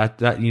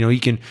 That you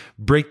can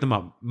break them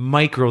up,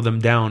 micro them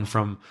down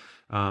from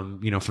from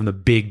the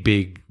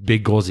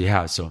big goals you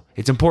have. So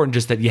it's important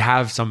just that you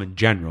have some in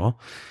general.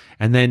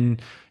 And then,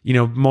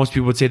 most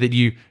people would say that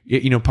you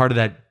part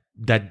of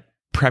that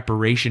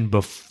preparation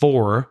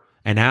before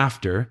and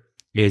after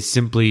is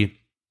simply,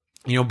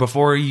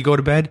 before you go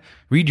to bed,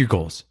 read your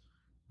goals,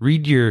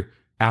 read your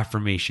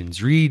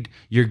affirmations, read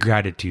your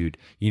gratitude,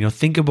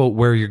 think about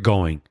where you're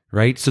going,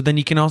 right? So then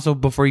you can also,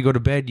 before you go to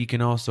bed, you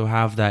can also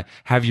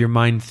have your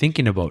mind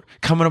thinking about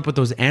coming up with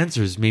those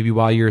answers, maybe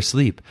while you're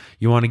asleep.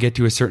 You want to get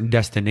to a certain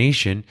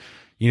destination,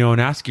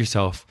 and ask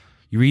yourself,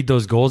 you read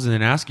those goals and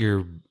then ask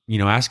your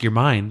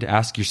mind,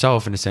 ask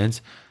yourself in a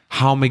sense,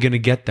 how am I going to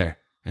get there?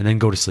 And then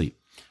go to sleep.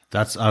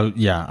 That's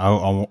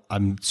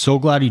I'm so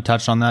glad you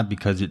touched on that,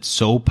 because it's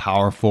so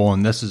powerful,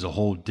 and this is a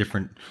whole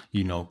different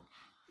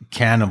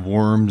can of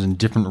worms and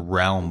different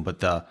realm, but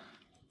the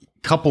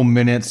couple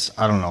minutes,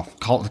 I don't know,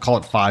 call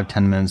it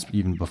 5-10 minutes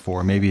even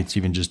before. Maybe it's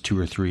even just 2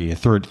 or 3,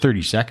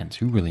 30 seconds.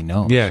 Who really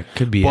knows? Yeah, it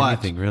could be But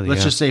anything really. Let's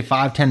yeah. just say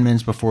 5-10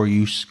 minutes before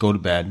you go to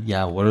bed.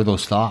 Yeah, what are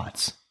those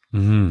thoughts?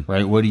 Mm-hmm.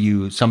 Right? What do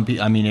you?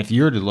 I mean, if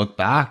you were to look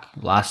back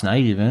last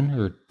night, even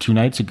or 2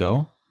 nights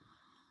ago,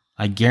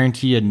 I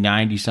guarantee you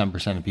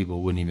 97% of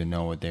people wouldn't even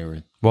know what they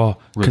were.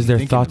 Well, because their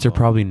thinking thoughts are about.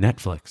 probably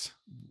Netflix.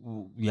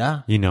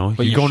 Yeah, You know,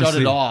 but you're you going to shut it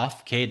sleep.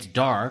 off. Okay, it's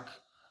dark.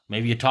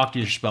 Maybe you talk to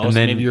your spouse. And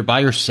then- Maybe you're by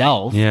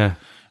yourself. Yeah.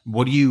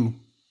 What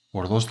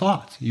are those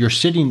thoughts? You're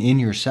sitting in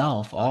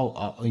yourself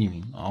you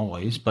mean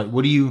always, but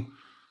what do you,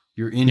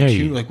 you're in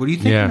tune, like, what are you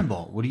thinking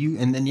about? What do you,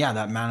 and then,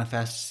 that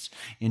manifests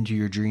into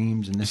your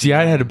dreams. And this See,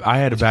 I had a It's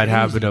bad crazy,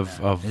 habit man.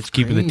 of It's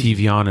keeping the crazy.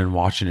 TV on and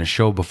watching a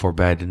show before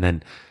bed. And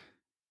then,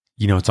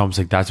 it's almost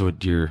like that's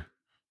what you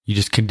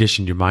just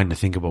conditioned your mind to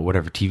think about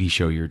whatever TV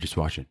show you're just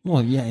watching.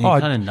 Well, yeah, it Oh,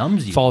 kind of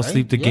numbs you. Fall right?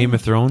 asleep to Yeah. Game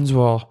of Thrones.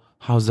 Well,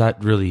 how's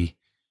that really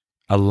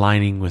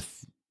aligning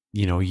with,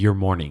 your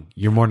morning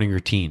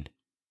routine?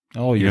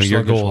 Oh, you you're know,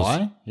 your sluggish. goals.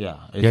 Why? Yeah.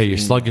 You're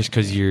sluggish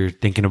because you're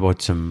thinking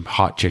about some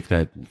hot chick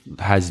that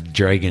has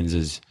dragons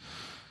as,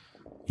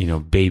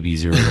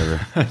 babies or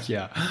whatever.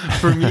 Yeah.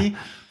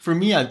 For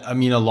me, I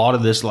mean, a lot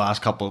of this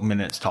last couple of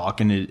minutes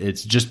talking,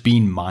 it's just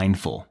being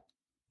mindful.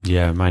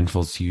 Yeah,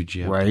 mindful's huge.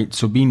 Yeah, Right.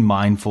 So being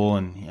mindful.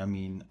 And I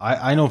mean,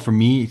 I know for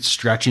me,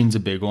 stretching's a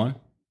big one.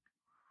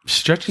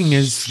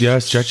 stretching's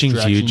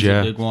huge. A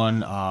Yeah, big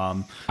one.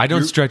 I don't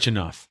you're- stretch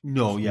enough.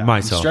 No, yeah.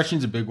 Myself.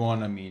 Stretching's a big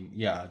one. I mean,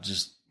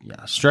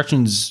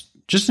 stretching's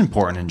just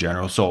important in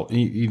general. So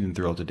even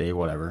throughout the day,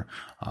 whatever.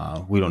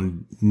 We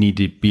don't need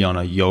to be on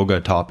a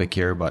yoga topic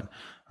here, but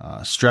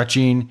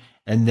stretching.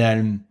 And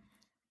then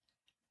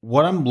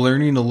what I'm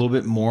learning a little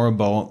bit more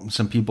about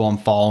some people I'm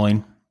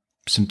following,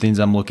 some things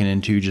I'm looking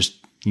into, just,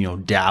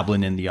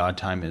 dabbling in the odd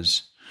time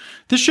is,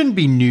 this shouldn't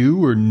be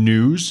new or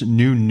new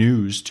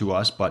news to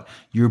us, but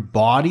your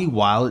body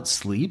while it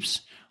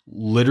sleeps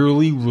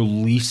literally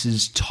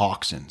releases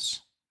toxins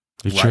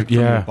from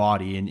your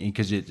body, and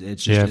because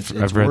it's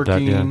I've read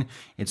working. that, yeah.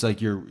 It's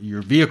like your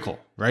vehicle,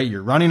 right?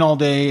 You're running all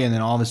day, and then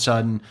all of a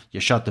sudden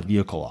you shut the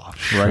vehicle off,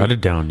 right? Shut it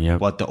down. Yeah,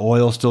 But the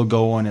oil's still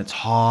going, it's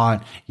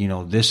hot,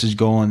 this is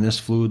going, this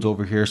fluid's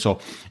over here. So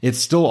it's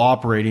still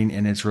operating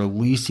and it's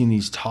releasing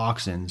these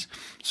toxins.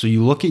 So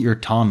you look at your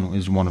tongue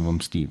is one of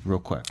them, Steve, real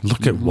quick.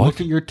 Look at what? Look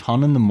at your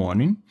tongue in the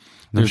morning.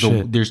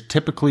 shit. There's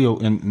typically,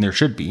 and there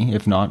should be,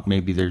 if not,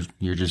 maybe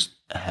you're just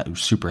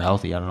super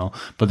healthy. I don't know.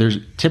 But there's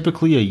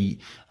typically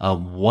a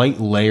white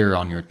layer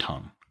on your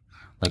tongue.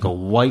 Like a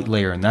white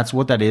layer, and that's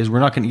what that is. We're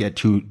not going to get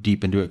too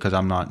deep into it because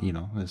I'm not,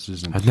 this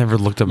isn't. I've never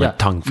looked at my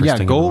tongue first thing in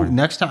the Go morning.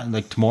 next time,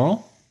 like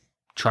tomorrow.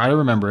 Try to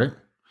remember it.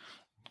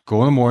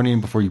 Go in the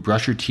morning before you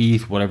brush your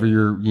teeth, whatever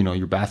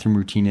your bathroom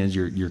routine is,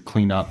 your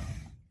clean up,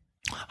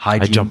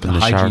 hygiene. I jump in the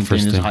shower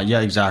first thing.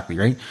 Yeah, exactly,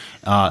 right.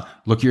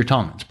 Look at your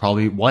tongue; it's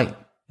probably white,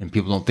 and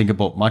people don't think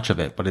about much of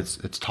it, but it's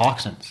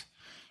toxins,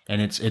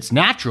 and it's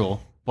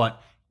natural.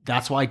 But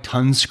that's why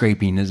tongue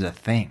scraping is a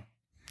thing.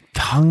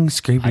 Tongue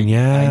scraping.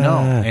 Yeah, I know,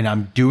 and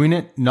I'm doing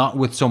it not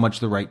with so much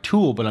the right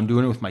tool, but I'm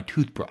doing it with my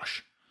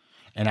toothbrush.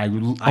 And I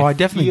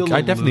definitely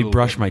feel a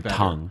brush little my bit better.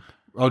 tongue.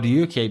 Oh, do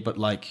you? Okay, but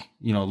like,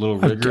 a little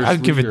rigorous.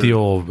 I'd give it the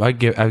old. I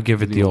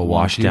give it the old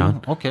wash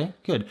down. Okay,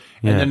 good.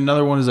 Yeah. And then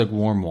another one is like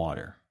warm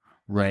water,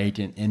 right?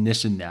 And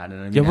this and that. And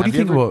I mean, Yeah, what do you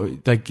have think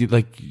ever-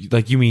 about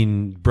like you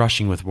mean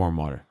brushing with warm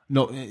water?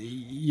 No,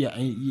 yeah,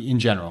 in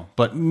general.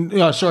 But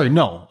sorry,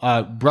 no.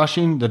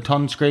 Brushing the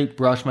tongue scrape,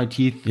 brush my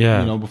teeth.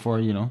 Yeah. Before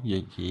you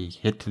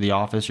hit to the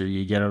office or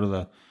you get out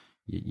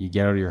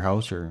of your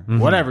house or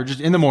whatever. Just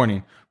in the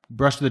morning,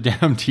 brush the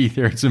damn teeth.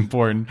 Here, it's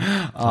important.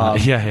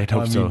 Yeah, I'd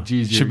hope so.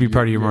 Should be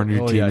part of your morning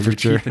routine for your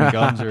sure. Teeth and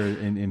gums are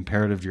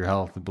imperative to your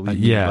health. Believe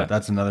me. Yeah. But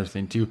that's another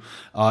thing too.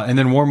 And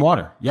then warm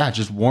water. Yeah,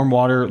 just warm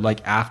water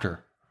like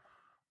after.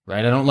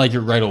 Right. I don't like it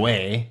right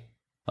away.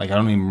 Like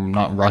I'm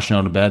not rushing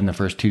out of bed in the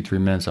first 2-3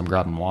 minutes. I'm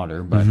grabbing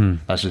water, but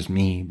that's just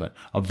me. But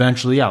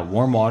eventually,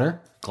 warm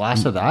water,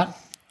 glass of that,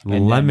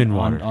 and Lemon then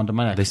water. onto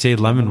my neck. They say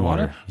lemon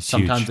water. It's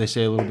Sometimes huge. they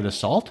say a little bit of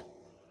salt.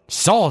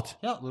 Salt.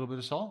 Yeah, a little bit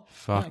of salt.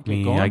 Fuck Yeah,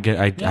 me. going.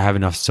 I have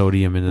enough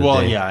sodium in the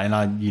Well, day. yeah, and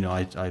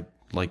I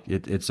like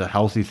it. It's a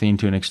healthy thing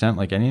to an extent,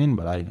 like anything,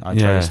 but I try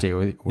Yeah. to stay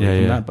away from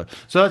Yeah. that. But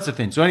so that's the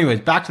thing. So, anyways,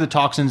 back to the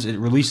toxins. It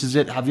releases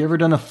it. Have you ever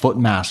done a foot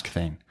mask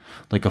thing?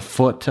 Like a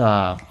foot.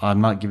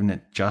 I'm not giving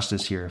it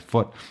justice here.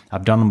 Foot.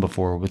 I've done them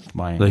before with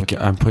my. Like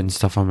I'm putting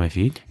stuff on my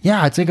feet.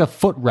 Yeah, it's like a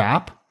foot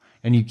wrap,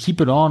 and you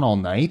keep it on all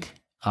night.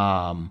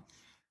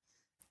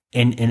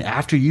 And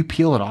after you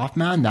peel it off,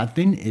 man, that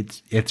thing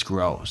it's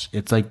gross.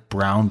 It's like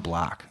brown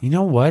black. You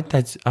know what?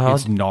 That's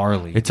It's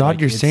gnarly. It's odd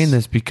you're saying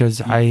this because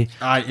it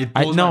I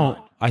blows my mind.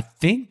 I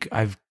think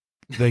I've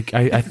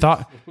I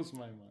thought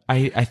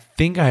I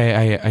think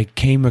I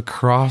came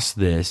across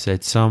this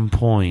at some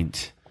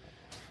point.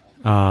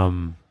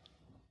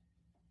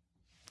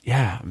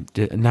 Yeah,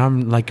 now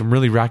I'm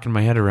really racking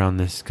my head around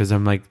this because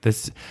I'm like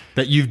this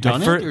That you've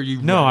done fir- it, or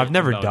you've no, read I've it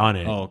never about done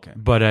it. Oh, okay.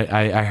 But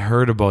I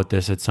heard about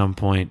this at some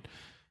point.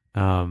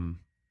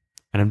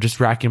 And I'm just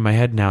racking my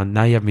head now.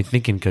 Now you have me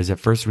thinking, because at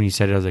first when you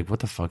said it, I was like, what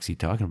the fuck's he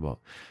talking about?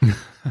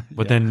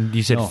 But then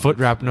you said foot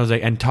wrap, and I was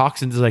like, and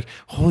toxins is like,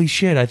 holy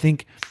shit. I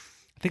think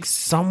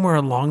somewhere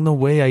along the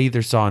way, I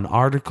either saw an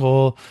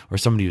article or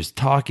somebody was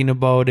talking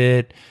about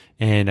it,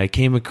 and I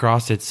came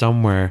across it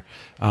somewhere.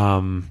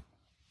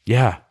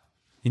 Yeah.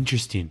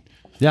 Interesting.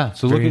 Yeah.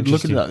 So Very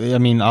look at that. I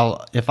mean,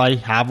 if I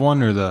have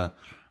one, or the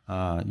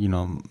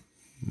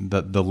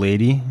the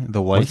lady,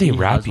 the wife. What do they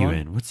wrap you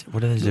in?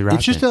 What is it wrapped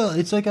It's just in?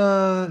 it's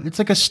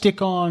like a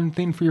stick-on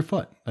thing for your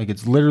foot. Like,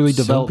 it's literally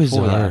So developed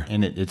for bizarre. that,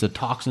 and it's a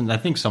toxin. I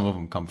think some of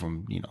them come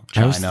from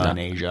China and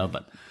Asia,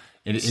 but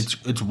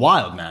it's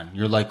wild, man.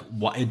 You're like,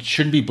 it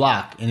shouldn't be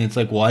black, and it's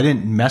like, well, I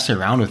didn't mess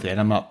around with it.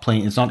 I'm not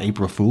playing. It's not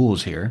April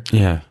Fool's here.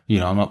 Yeah.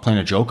 I'm not playing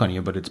a joke on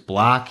you, but it's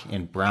black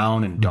and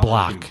brown and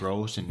dark and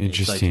gross, and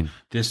Interesting. It's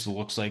like, this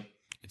looks like.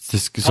 It's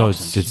just so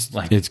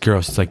it's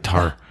gross. It's like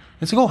tar.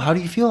 It's like, oh, how do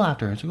you feel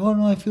after? It's like, oh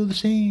no, I feel the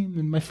same,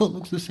 and my foot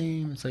looks the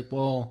same. It's like,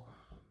 well,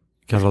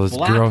 Got all this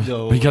black, gross.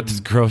 though, We got this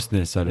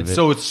grossness out of it.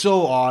 so it's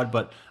so odd.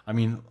 But I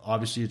mean,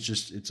 obviously, it's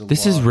a.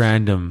 This is lot.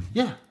 random.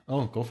 Yeah.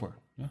 Oh, go for it.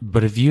 Yeah.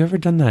 But have you ever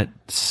done that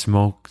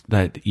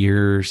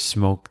ear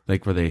smoke,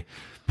 like where they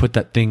put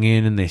that thing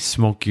in and they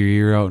smoke your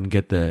ear out and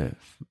get the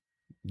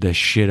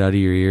shit out of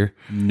your ear?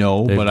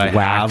 No, The but I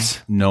wax.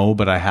 have. No,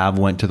 but I have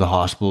went to the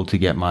hospital to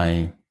get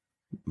my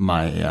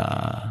my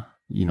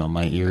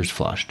ears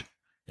flushed.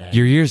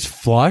 Your ears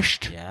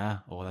flushed? Yeah.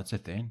 Oh, that's a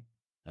thing.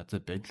 That's a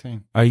big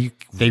thing. Are you?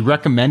 They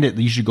recommend it.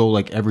 You should go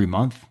like every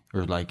month,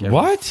 or like every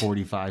What?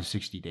 45,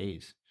 60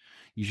 days.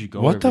 You should go.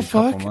 What the every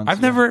couple fuck? months, I've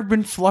yeah. never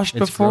been flushed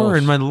It's before gross.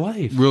 in my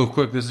life. Real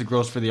quick, this is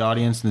gross for the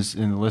audience and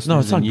the listeners. No,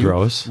 it's not and you.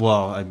 gross.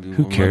 Well,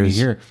 who cares?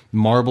 Here,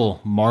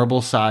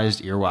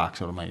 marble-sized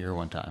earwax out of my ear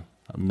one time.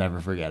 I'll never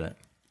forget it.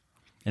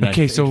 And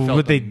Okay, so it felt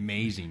would they-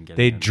 amazing? They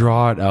getting it.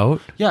 draw it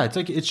out. Yeah,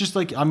 it's just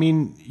like, I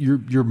mean,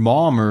 your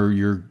mom or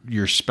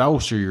your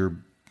spouse or your,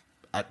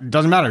 it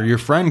doesn't matter. Your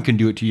friend can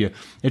do it to you.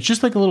 It's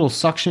just like a little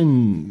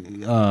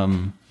suction.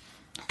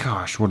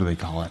 Gosh, what do they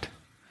call it?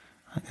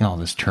 All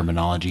this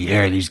terminology,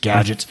 these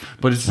gadgets,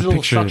 but it's a little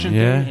picture it, suction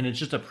yeah. thing, and it's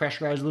just a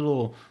pressurized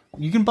little.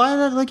 You can buy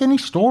that at like any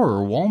store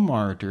or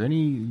Walmart or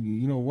any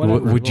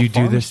whatever. Would you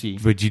do this? pharmacy.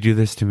 Would you do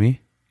this to me?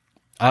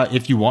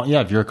 If you want?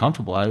 Yeah, if you're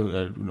comfortable,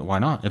 why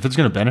not? If it's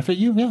going to benefit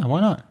you, yeah, why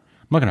not?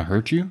 I'm not going to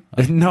hurt you.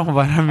 No,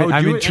 but I'm I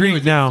would do it intrigued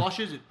anyways. now. It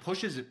flushes, it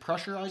pushes, it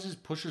pressurizes,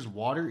 pushes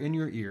water in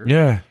your ear,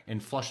 Yeah,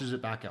 and flushes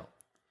it back out.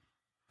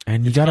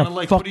 and you got a kinda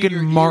like putting fucking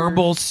your ear-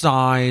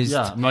 marble-sized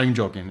Yeah, I'm not even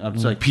joking.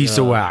 It's like piece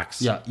of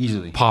wax. Yeah,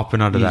 easily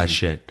popping out of that Easy.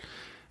 shit.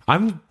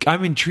 I'm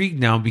intrigued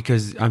now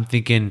because I'm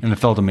thinking and it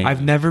felt amazing.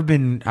 I've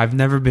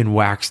never been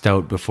waxed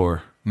out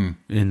before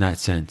in that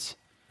sense.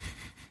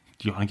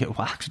 Do you want to get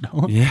waxed?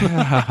 No.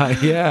 Yeah,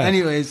 yeah.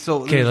 Anyways,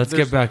 so Okay, let's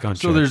get back on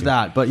So track there's here.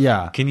 that, but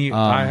yeah. Can you?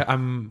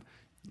 I'm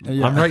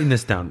yeah. writing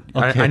this down.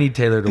 Okay. I need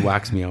Taylor to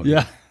wax me out.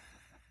 Yeah.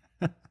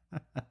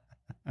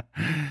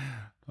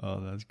 Oh,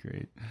 that's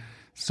great.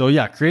 So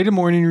yeah, create a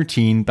morning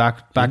routine.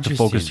 Back to Interesting.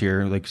 focus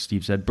here, like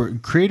Steve said.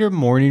 But create a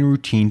morning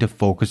routine to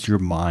focus your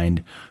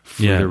mind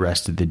for Yeah. the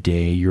rest of the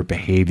day, your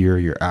behavior,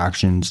 your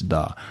actions,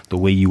 the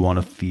way you want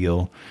to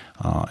feel,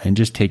 and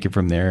just take it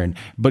from there.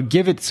 But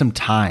give it some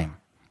time.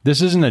 This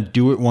isn't a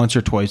do it once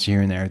or twice here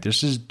and there.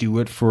 This is do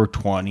it for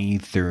 20,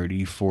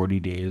 30, 40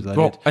 days.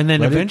 And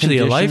then eventually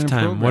a condition and lifetime,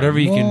 program. whatever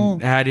you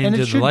can add and into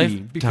it the should be,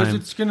 lifetime, because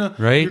it's gonna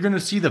right? You're gonna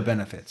see the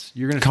benefits.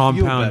 You're gonna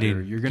Compounding. feel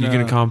better. You're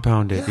gonna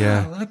compound it.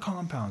 Yeah. Let it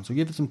compound. So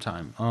give it some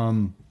time.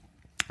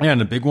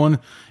 And the big one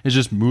is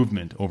just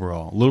movement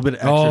overall. A little bit of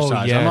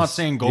exercise. yes. I'm not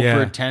saying go Yeah.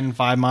 for a 10,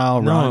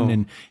 5-mile run No.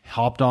 and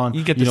hopped on,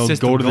 You get the go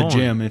system to the going.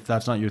 gym if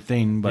that's not your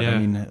thing. But Yeah. I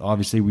mean,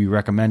 obviously we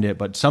recommend it,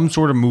 but some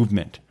sort of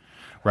movement,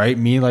 right?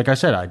 Me, like I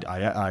said,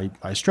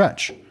 I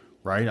stretch,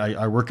 right?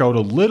 I work out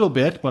a little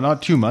bit, but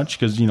not too much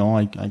because,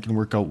 I can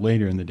work out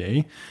later in the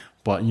day.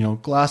 But,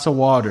 glass of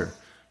water,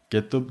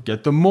 get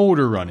the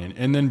motor running,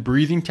 and then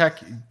breathing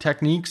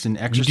techniques and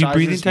exercises,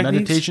 breathing techniques?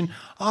 meditation.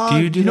 Do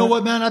you do you know that?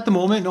 what, man? At the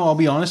moment, no, I'll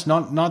be honest,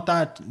 not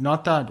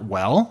that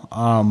well.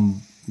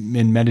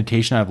 In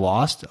meditation, I've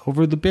lost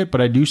over the bit,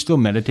 but I do still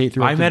meditate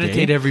throughout I the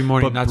meditate day. every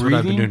morning. But That's what I've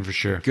been breathing, doing for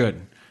sure. Good.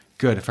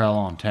 For how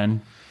long?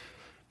 10?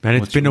 Man,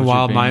 it's been a what's your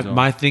while. bane zone?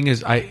 My thing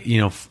is,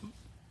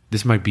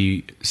 this might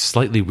be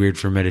slightly weird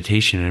for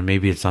meditation, and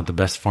maybe it's not the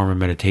best form of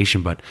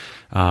meditation, but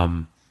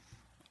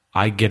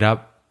I get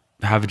up,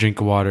 have a drink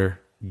of water,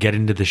 get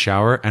into the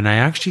shower, and I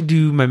actually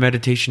do my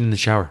meditation in the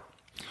shower.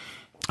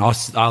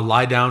 I'll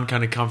lie down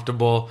kind of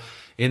comfortable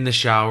in the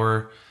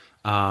shower,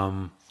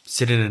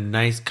 sit in a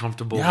nice,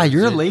 comfortable Yeah,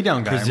 you're a lay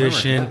down guy. I remember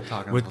position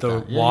talking with about the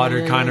that. Yeah, water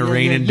yeah, kind of yeah,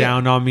 raining yeah.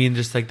 down on me, and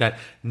just like that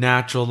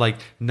natural, like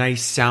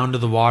nice sound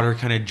of the water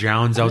kind of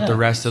drowns out Yeah, the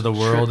rest of the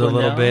world a trickling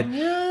little down. bit.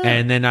 Yeah.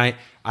 And then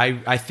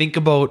I think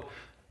about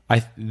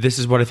this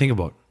is what I think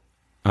about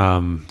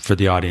for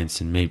the audience,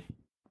 and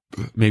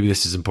maybe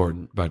this is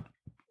important, but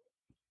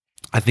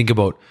I think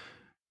about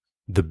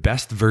the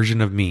best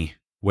version of me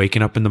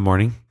waking up in the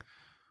morning.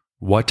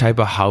 What type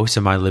of house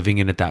am I living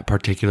in at that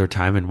particular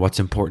time, and what's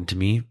important to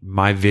me?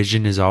 My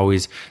vision is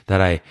always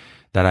that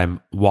that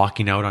I'm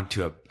walking out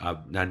onto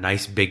a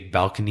nice big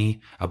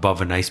balcony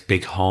above a nice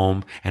big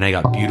home, and I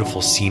got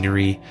beautiful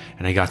scenery,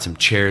 and I got some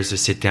chairs to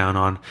sit down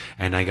on,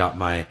 and I got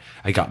my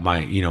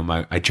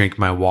I drink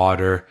my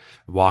water,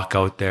 walk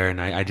out there, and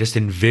I just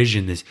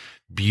envision this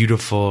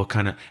beautiful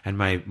kind of, and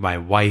my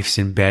wife's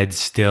in bed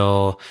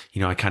still,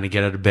 I kind of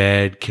get out of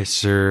bed,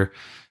 kiss her,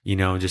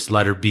 just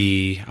let her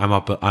be.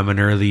 I'm an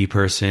early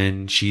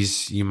person.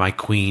 She's my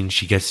queen.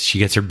 She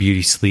gets her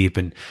beauty sleep,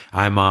 and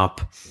I'm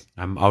up.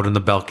 I'm out on the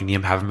balcony.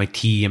 I'm having my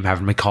tea. I'm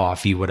having my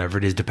coffee, whatever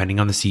it is,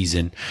 depending on the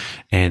season.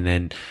 And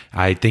then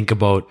I think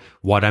about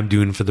what I'm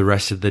doing for the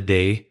rest of the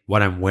day,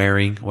 what I'm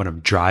wearing, what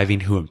I'm driving,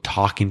 who I'm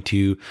talking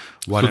to.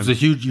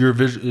 It's your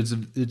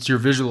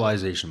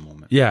visualization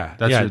moment. Yeah,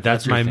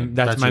 that's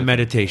my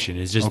meditation.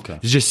 It's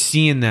just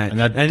seeing that, and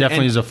that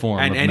definitely is a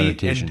form of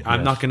meditation. And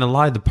I'm not going to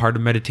lie, the part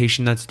of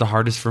meditation that's the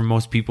hardest for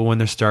most people when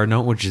they're starting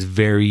out, which is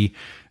very,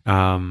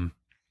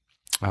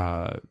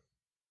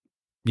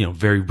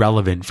 very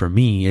relevant for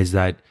me, is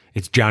that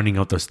it's drowning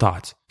out those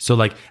thoughts. So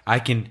like I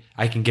can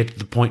get to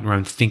the point where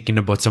I'm thinking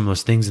about some of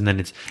those things, and then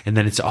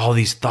it's all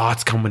these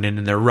thoughts coming in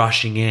and they're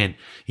rushing in.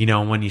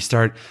 When you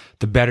start,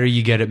 the better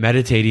you get at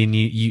meditating,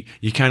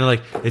 you kind of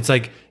like, it's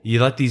like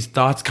you let these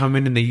thoughts come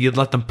in and you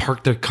let them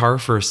park their car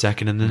for a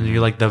second, and then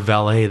you're like the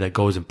valet that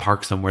goes and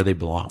parks them where they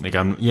belong. Like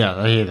I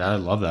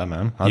love that,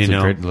 man. That's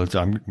great.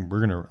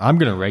 I'm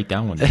gonna write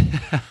down one.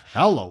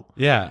 Hello.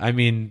 Yeah, I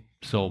mean,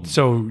 so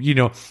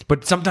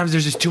but sometimes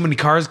there's just too many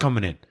cars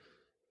coming in.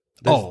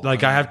 I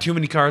have too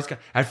many cars.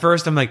 At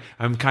first, I'm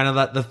kind of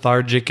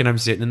lethargic, and I'm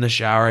sitting in the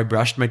shower. I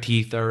brushed my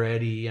teeth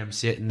already. I'm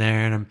sitting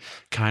there, and I'm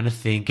kind of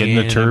thinking.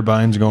 Getting the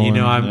turbines going.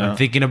 I'm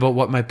thinking about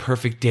what my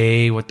perfect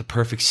day, what the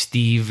perfect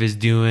Steve is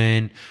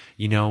doing,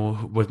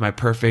 with my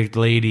perfect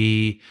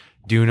lady,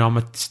 doing all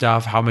my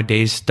stuff, how my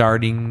day's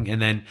starting.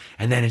 And then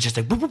it's just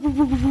like,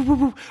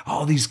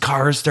 all these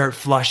cars start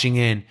flushing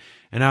in.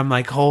 And I'm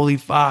like, holy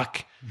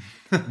fuck.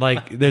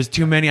 Like, there's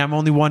too many. I'm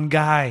only one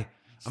guy.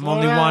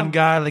 One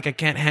guy. Like, I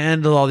can't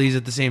handle all these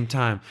at the same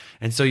time.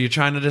 And so you're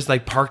trying to just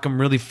like park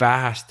them really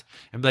fast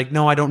and be like,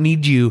 no, I don't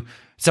need you.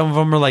 Some of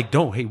them are like,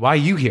 hey, why are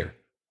you here?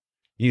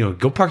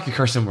 Go park your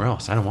car somewhere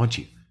else. I don't want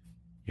you.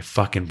 You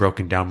fucking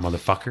broken down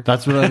motherfucker.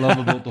 That's what I love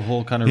about the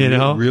whole kind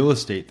of real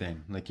estate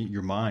thing. Like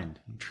your mind.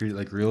 You treat it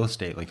like real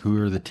estate. Like,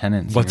 who are the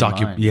tenants? What's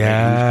occupying?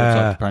 Yeah.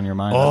 What's occupying your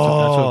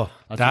mind?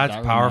 That's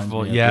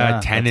powerful. Yeah,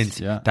 tenants.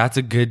 That's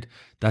a good.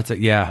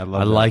 I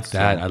like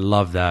that. I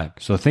love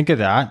that. So think of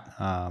that.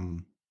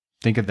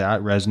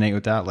 Resonate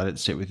with that. Let it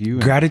sit with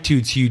you.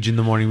 Gratitude's huge in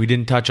the morning. We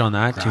didn't touch on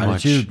that too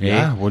much.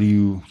 Yeah.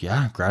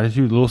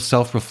 Gratitude, a little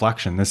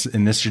self-reflection.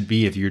 This should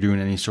be, if you're doing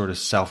any sort of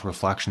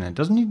self-reflection, it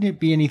doesn't need to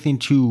be anything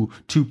too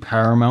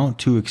paramount,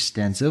 too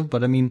extensive,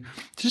 but I mean,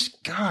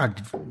 just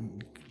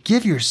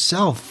give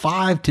yourself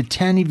 5 to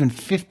 10, even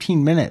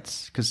 15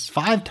 minutes, because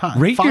 5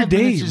 times. Rate your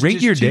day.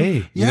 Rate your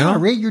day. Yeah,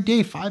 rate your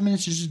day. 5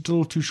 minutes is just a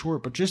little too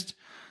short, but just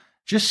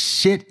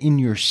sit in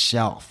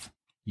yourself.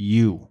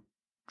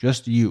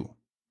 Just you.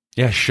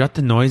 Yeah, shut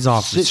the noise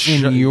off.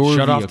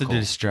 Shut off the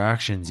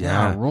distractions.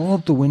 Yeah, roll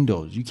up the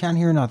windows. You can't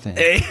hear nothing.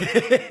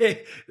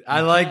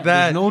 I like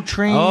that. There's no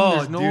train.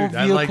 There's no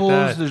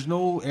vehicles. There's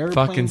no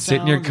airplane. Fucking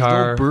sit in your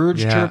car. There's no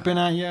birds chirping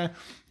at you.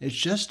 It's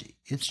just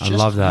I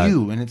love that.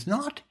 You, and it's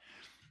not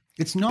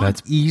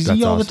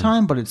easy all the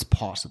time, but it's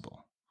possible.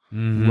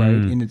 Mm-hmm. Right,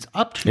 and it's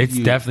up to you. It's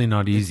definitely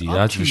not easy.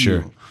 That's for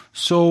sure.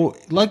 So,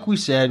 like we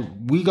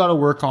said, we got to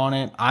work on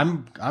it.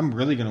 I'm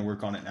really going to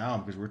work on it now,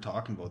 because we're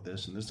talking about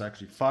this, and this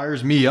actually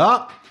fires me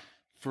up.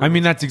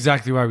 That's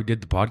exactly why we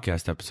did the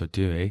podcast episode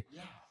too, eh?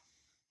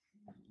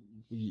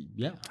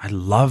 Yeah. I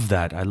love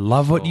that. I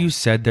love what you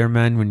said there,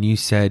 man. When you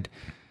said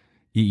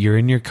you're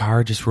in your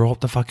car, just roll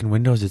up the fucking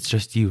windows. It's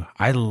just you.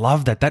 I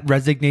love that. That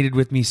resonated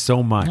with me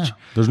so much. Yeah.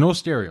 There's no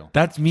stereo.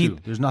 That's me.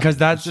 There's nothing. Because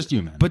that's just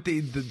you, man. But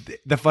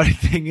the funny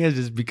thing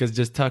is because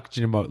just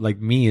talking about like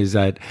me is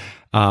that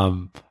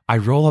I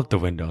roll up the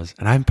windows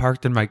and I'm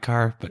parked in my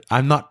car, but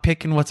I'm not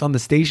picking what's on the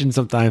station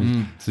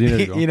sometimes. So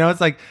it's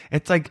like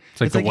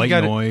the white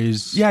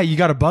noise. Yeah, you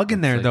got a bug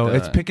in there though.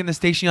 It's picking the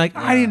station. You're like,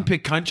 I didn't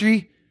pick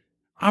country.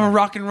 I'm a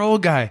rock and roll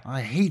guy. I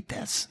hate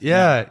this.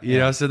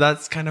 Yeah. So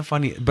that's kind of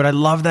funny. But I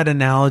love that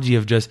analogy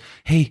of just,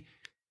 hey,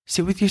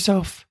 sit with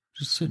yourself.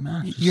 Just sit,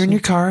 man. You're in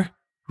your car.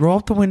 Roll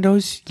up the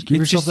windows. Give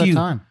yourself that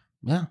time.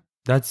 Yeah.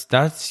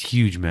 That's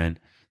huge, man.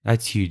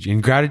 That's huge.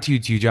 And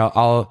gratitude's huge.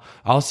 I'll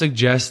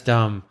suggest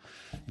Bob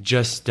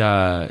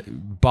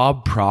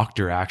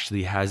Proctor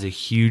actually has a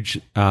huge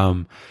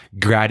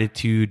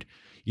gratitude.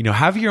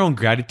 Have your own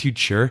gratitude,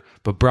 sure.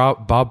 But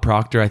Bob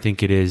Proctor, I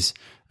think it is.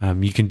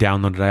 You can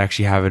download it. I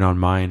actually have it on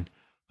mine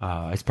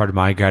as part of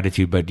my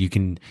gratitude, but you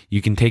can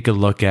take a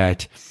look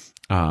at,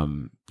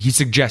 he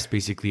suggests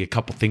basically a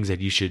couple things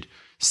that you should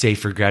say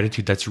for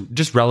gratitude that's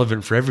just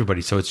relevant for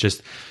everybody. So it's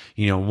just,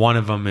 one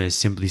of them is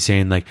simply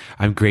saying like,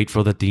 I'm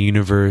grateful that the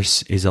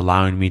universe is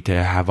allowing me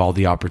to have all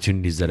the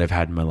opportunities that I've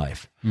had in my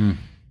life.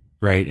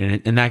 Right.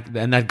 And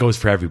that goes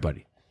for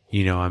everybody.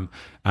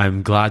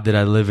 I'm glad that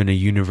I live in a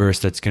universe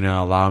that's going to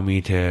allow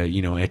me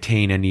to,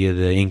 attain any of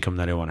the income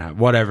that I want to have,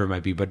 whatever it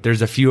might be. But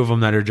there's a few of them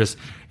that are just,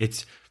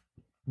 it's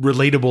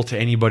relatable to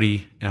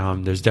anybody.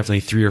 There's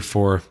definitely 3 or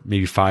 4,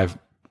 maybe 5,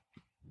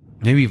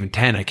 maybe even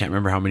 10. I can't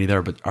remember how many there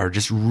are, but are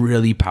just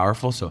really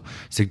powerful. So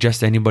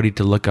suggest anybody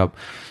to look up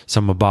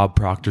some of Bob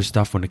Proctor's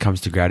stuff when it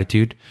comes to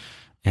gratitude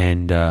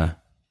and,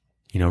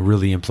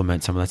 really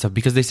implement some of that stuff,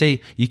 because they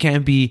say you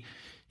can't be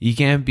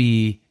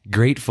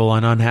grateful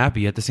and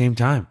unhappy at the same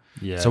time.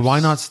 Yes. So why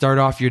not start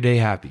off your day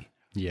happy?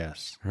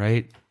 Yes.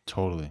 Right?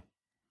 Totally.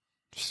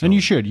 So, And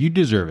you should. You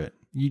deserve it.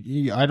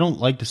 I don't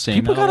like to say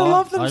people that a gotta lot.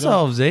 love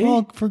themselves, eh?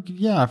 Well, for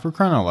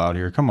crying out loud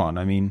here. Come on.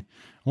 I mean,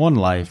 one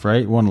life,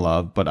 right? One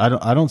love. But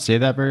I don't say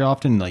that very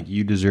often. Like,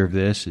 you deserve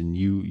this, and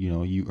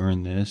you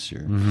earn this,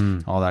 or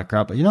all that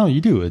crap. But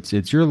you do.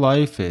 It's your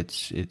life.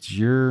 It's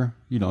your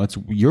it's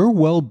your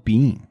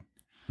well-being.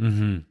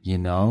 And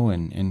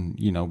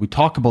we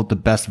talk about the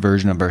best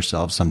version of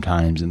ourselves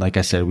sometimes. And like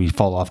I said, we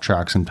fall off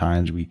track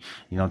sometimes. We,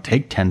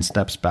 take 10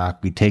 steps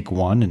back. We take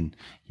one, and,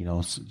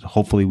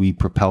 hopefully we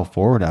propel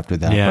forward after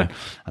that. Yeah. But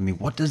I mean,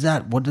 what does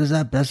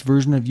that best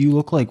version of you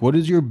look like?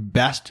 What's your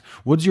best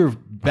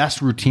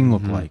routine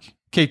look like?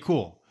 Okay,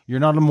 cool. You're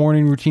not a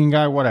morning routine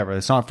guy, whatever.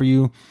 It's not for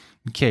you.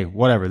 Okay,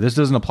 whatever. This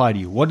doesn't apply to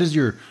you. What is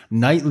your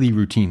nightly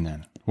routine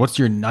then? What's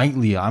your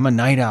nightly? I'm a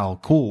night owl.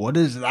 Cool. What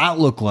does that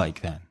look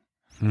like then?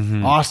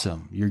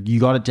 Awesome. You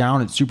got it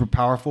down. It's super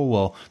powerful.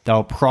 Well,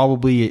 that'll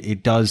probably,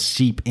 it does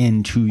seep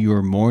into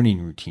your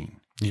morning routine.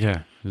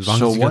 Yeah. As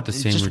long as you got the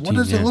same routine. What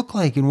does it look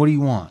like, and what do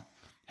you want?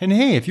 And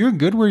hey, if you're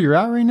good where you're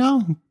at right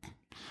now,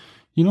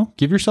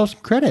 give yourself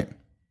some credit.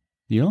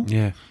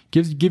 Yeah.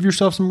 Give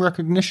yourself some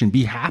recognition.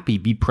 Be happy.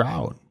 Be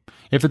proud.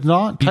 If it's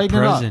not, tighten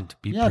it up.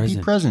 Be present.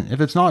 Be present. If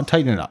it's not,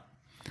 tighten it up.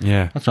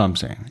 Yeah. That's what I'm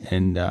saying.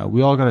 And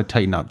we all got to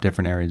tighten up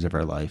different areas of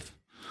our life.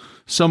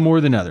 Some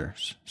more than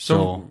others.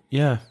 So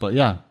yeah. But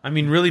yeah. I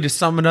mean, really, to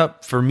sum it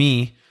up for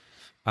me,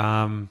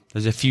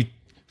 there's a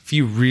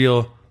few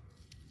real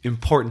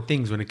important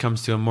things when it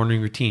comes to a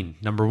morning routine.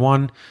 Number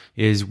 1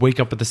 is wake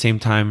up at the same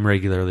time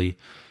regularly,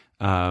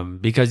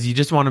 because you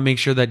just want to make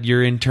sure that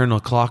your internal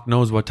clock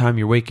knows what time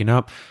you're waking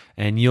up.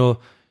 And you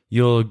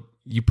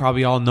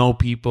probably all know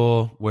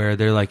people where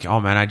they're like, oh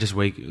man, I just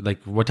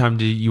what time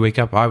do you wake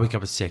up? Oh, I wake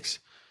up at 6,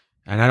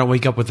 and I don't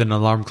wake up with an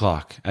alarm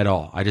clock at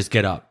all. I just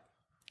get up.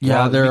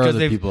 Yeah, there are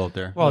other people out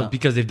there. Well,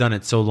 because they've done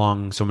it so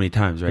many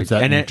times, right? It's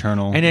that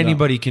internal, and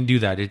anybody can do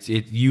that.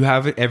 You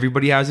have it.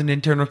 Everybody has an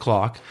internal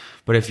clock,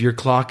 but if your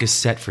clock is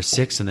set for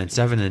 6 and then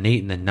 7 and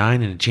 8 and then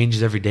 9 and it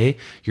changes every day,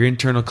 your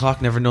internal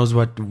clock never knows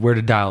where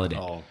to dial it in.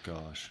 Oh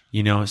gosh.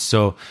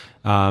 So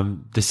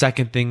the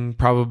second thing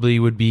probably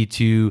would be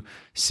to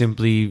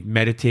simply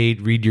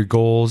meditate, read your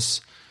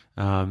goals,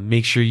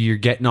 make sure you're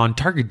getting on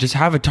target. Just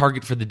have a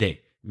target for the day.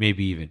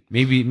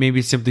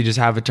 Maybe simply just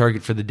have a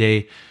target for the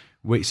day.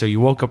 Wait, so you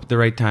woke up at the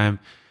right time.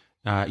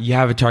 You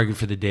have a target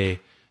for the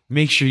day.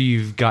 Make sure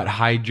you've got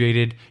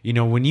hydrated.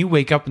 When you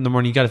wake up in the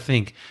morning, you got to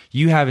think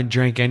you haven't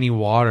drank any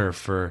water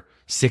for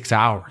 6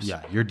 hours.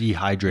 Yeah, you're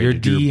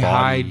dehydrated. You're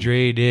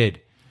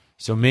dehydrated.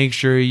 So make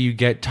sure you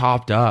get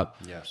topped up.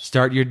 Yes.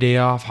 Start your day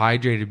off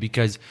hydrated,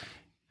 because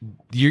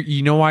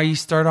you know why you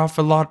start off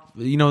a lot,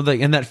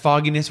 and that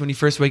fogginess when you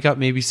first wake up.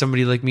 Maybe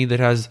somebody like me that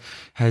has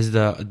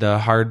the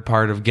hard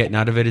part of getting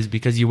out of it is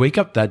because you wake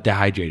up that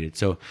dehydrated.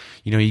 So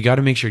you got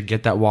to make sure to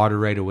get that water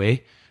right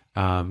away,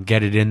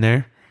 get it in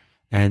there,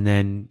 and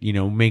then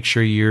make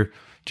sure you're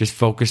just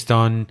focused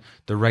on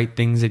the right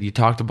things that you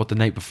talked about the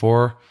night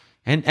before,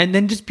 and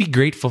then just be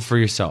grateful for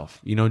yourself.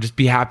 Just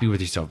be happy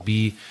with yourself.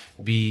 Be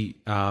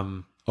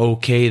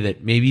okay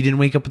that maybe you didn't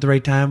wake up at the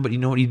right time, but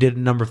you did a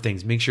number of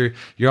things. Make sure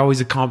you're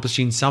always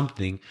accomplishing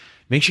something.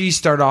 Make sure you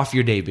start off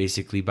your day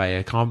basically by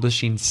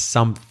accomplishing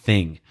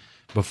something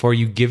before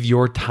you give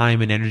your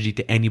time and energy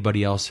to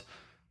anybody else.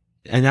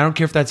 And I don't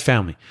care if that's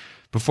family.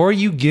 Before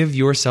you give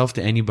yourself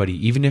to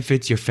anybody, even if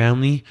it's your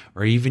family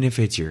or even if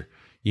it's your,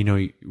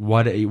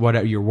 what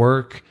your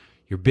work,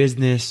 your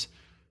business,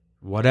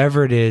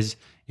 whatever it is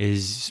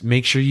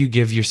make sure you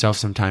give yourself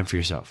some time for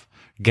yourself.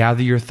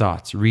 Gather your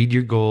thoughts, read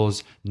your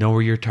goals, know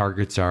where your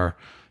targets are.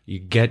 You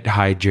get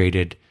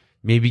hydrated,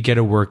 maybe get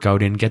a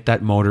workout in, get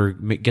that motor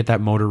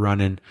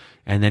running,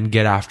 and then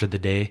get after the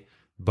day.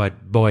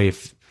 But boy,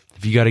 if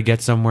you got to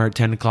get somewhere at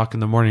 10 o'clock in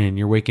the morning and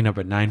you're waking up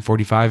at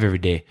 9:45 every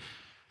day,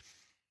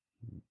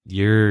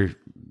 you're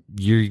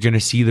going to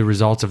see the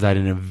results of that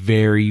in a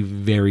very,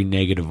 very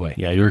negative way.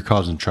 Yeah, you're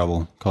causing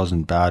trouble,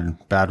 causing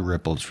bad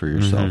ripples for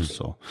yourself.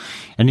 So,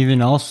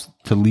 anything else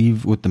to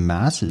leave with the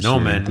masses?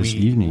 No, man. This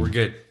evening we're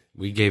good.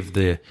 We gave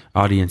the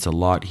audience a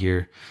lot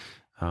here.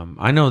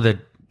 I know that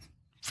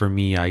for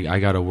me, I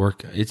got to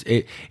work.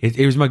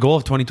 It was my goal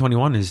of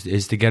 2021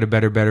 is to get a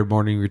better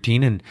morning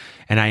routine, and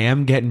I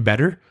am getting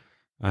better.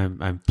 I'm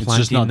planting. It's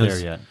just not there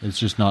yet. It's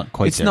just not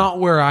quite. It's there. not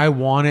where I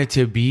want it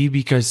to be,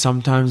 because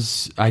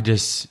sometimes I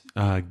just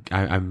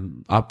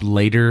I'm up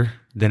later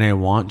than I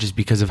want just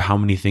because of how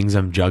many things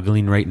I'm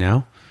juggling right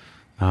now.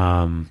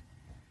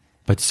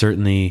 But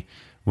certainly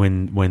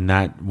when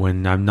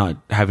I'm not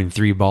having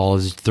 3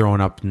 balls thrown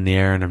up in the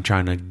air and I'm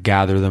trying to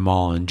gather them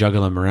all and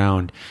juggle them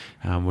around,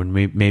 when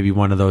maybe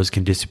one of those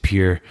can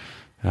disappear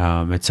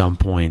at some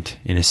point,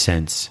 in a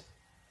sense,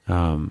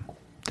 then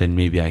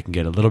maybe I can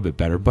get a little bit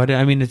better. But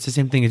I mean, it's the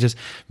same thing. It's just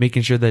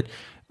making sure that,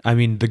 I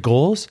mean, the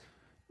goals,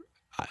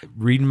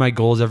 reading my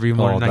goals every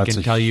morning, I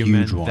can tell you,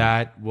 man,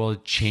 that will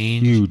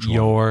change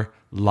your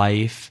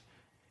life.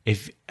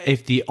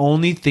 If the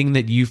only thing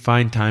that you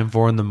find time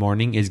for in the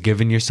morning is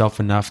giving yourself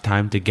enough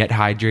time to get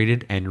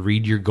hydrated and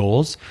read your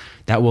goals,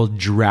 that will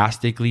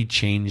drastically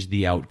change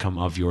the outcome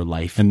of your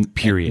life. And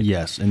period.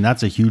 Yes, and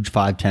that's a huge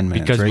 5-10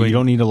 minutes. Because right? You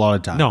don't need a lot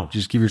of time. No,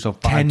 just give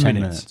yourself 5-10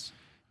 minutes.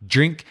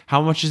 Drink.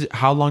 How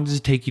long does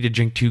it take you to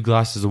drink 2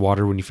 glasses of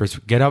water when you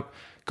first get up?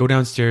 Go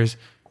downstairs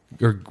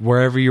or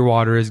wherever your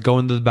water is. Go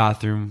into the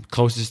bathroom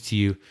closest to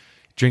you.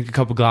 Drink a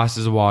couple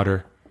glasses of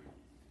water.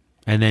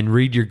 And then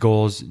read your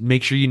goals.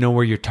 Make sure you know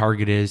where your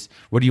target is.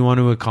 What do you want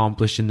to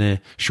accomplish in the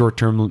short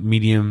term,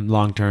 medium,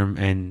 long term,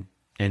 and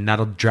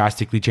that'll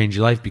drastically change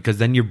your life, because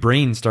then your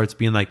brain starts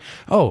being like,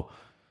 "Oh,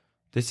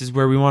 this is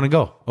where we want to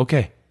go.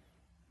 Okay,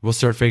 we'll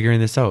start figuring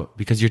this out."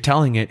 Because you're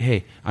telling it,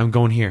 "Hey, I'm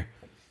going here.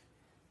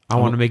 I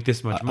want to make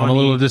this much money. I'm a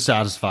little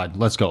dissatisfied.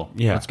 Let's go.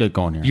 Yeah, let's get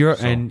going here."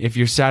 And if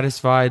you're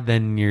satisfied,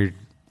 then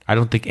I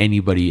don't think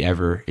anybody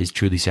ever is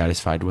truly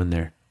satisfied when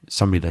they're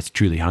somebody that's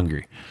truly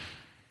hungry.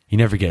 You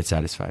never get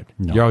satisfied.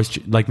 No. You're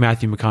always, like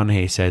Matthew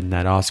McConaughey said in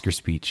that Oscar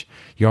speech,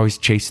 you're always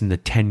chasing the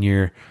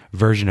 10-year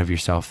version of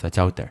yourself that's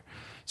out there.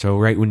 So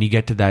right when you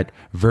get to that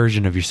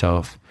version of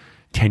yourself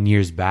 10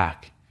 years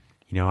back,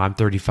 I'm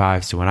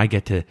 35. So when I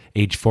get to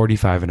age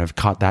 45 and I've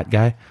caught that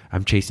guy,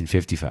 I'm chasing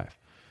 55.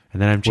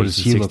 And then I'm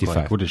chasing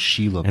 65. What does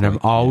she look like? And I'm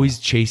always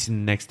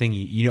chasing the next thing.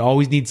 You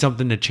always need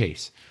something to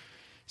chase.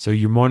 So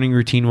your morning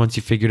routine, once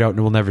you figure it out, and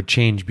it will never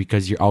change,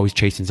 because you're always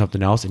chasing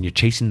something else, and you're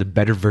chasing the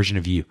better version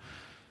of you.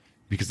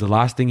 Because the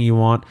last thing you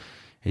want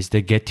is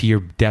to get to your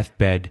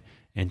deathbed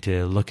and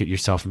to look at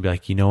yourself and be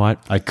like, you know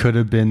what? I could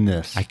have been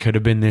this. I could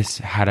have been this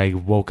had I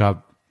woke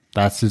up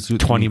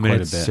 20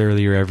 minutes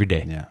earlier every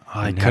day. Yeah.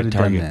 I could have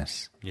done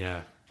this.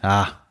 Yeah.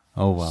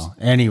 Oh, well.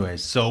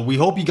 Anyways, so we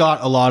hope you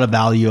got a lot of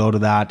value out of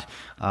that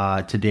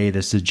today.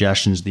 The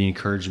suggestions, the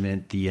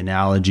encouragement, the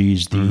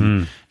analogies,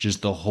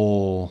 just the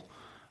whole,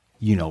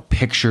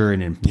 picture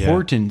and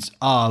importance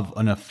of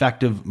an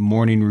effective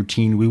morning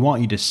routine. We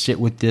want you to sit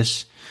with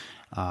this.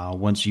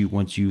 Once you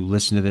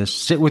listen to this,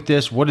 sit with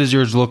this. What does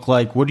yours look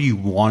like? What do you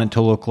want it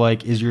to look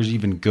like? Is yours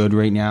even good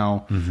right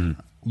now?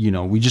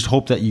 We just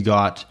hope that you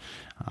got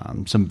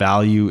some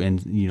value and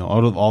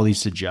out of all these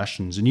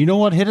suggestions. And you know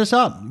what? Hit us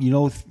up.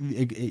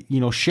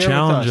 Share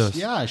challenge with us.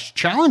 Yeah,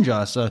 challenge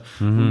us.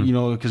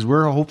 Because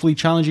we're hopefully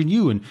challenging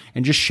you,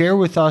 and just share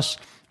with us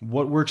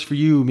what works for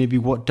you, maybe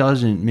what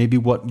doesn't, maybe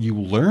what you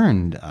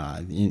learned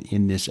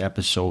in this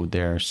episode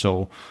there.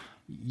 So.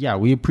 Yeah,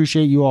 we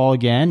appreciate you all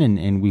again,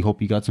 and we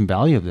hope you got some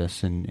value of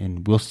this,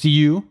 and we'll see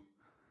you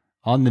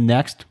on the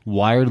next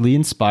Wiredly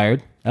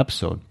Inspired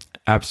episode.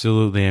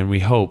 Absolutely, and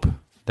we hope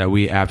that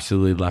we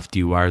absolutely left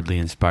you wildly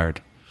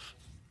inspired.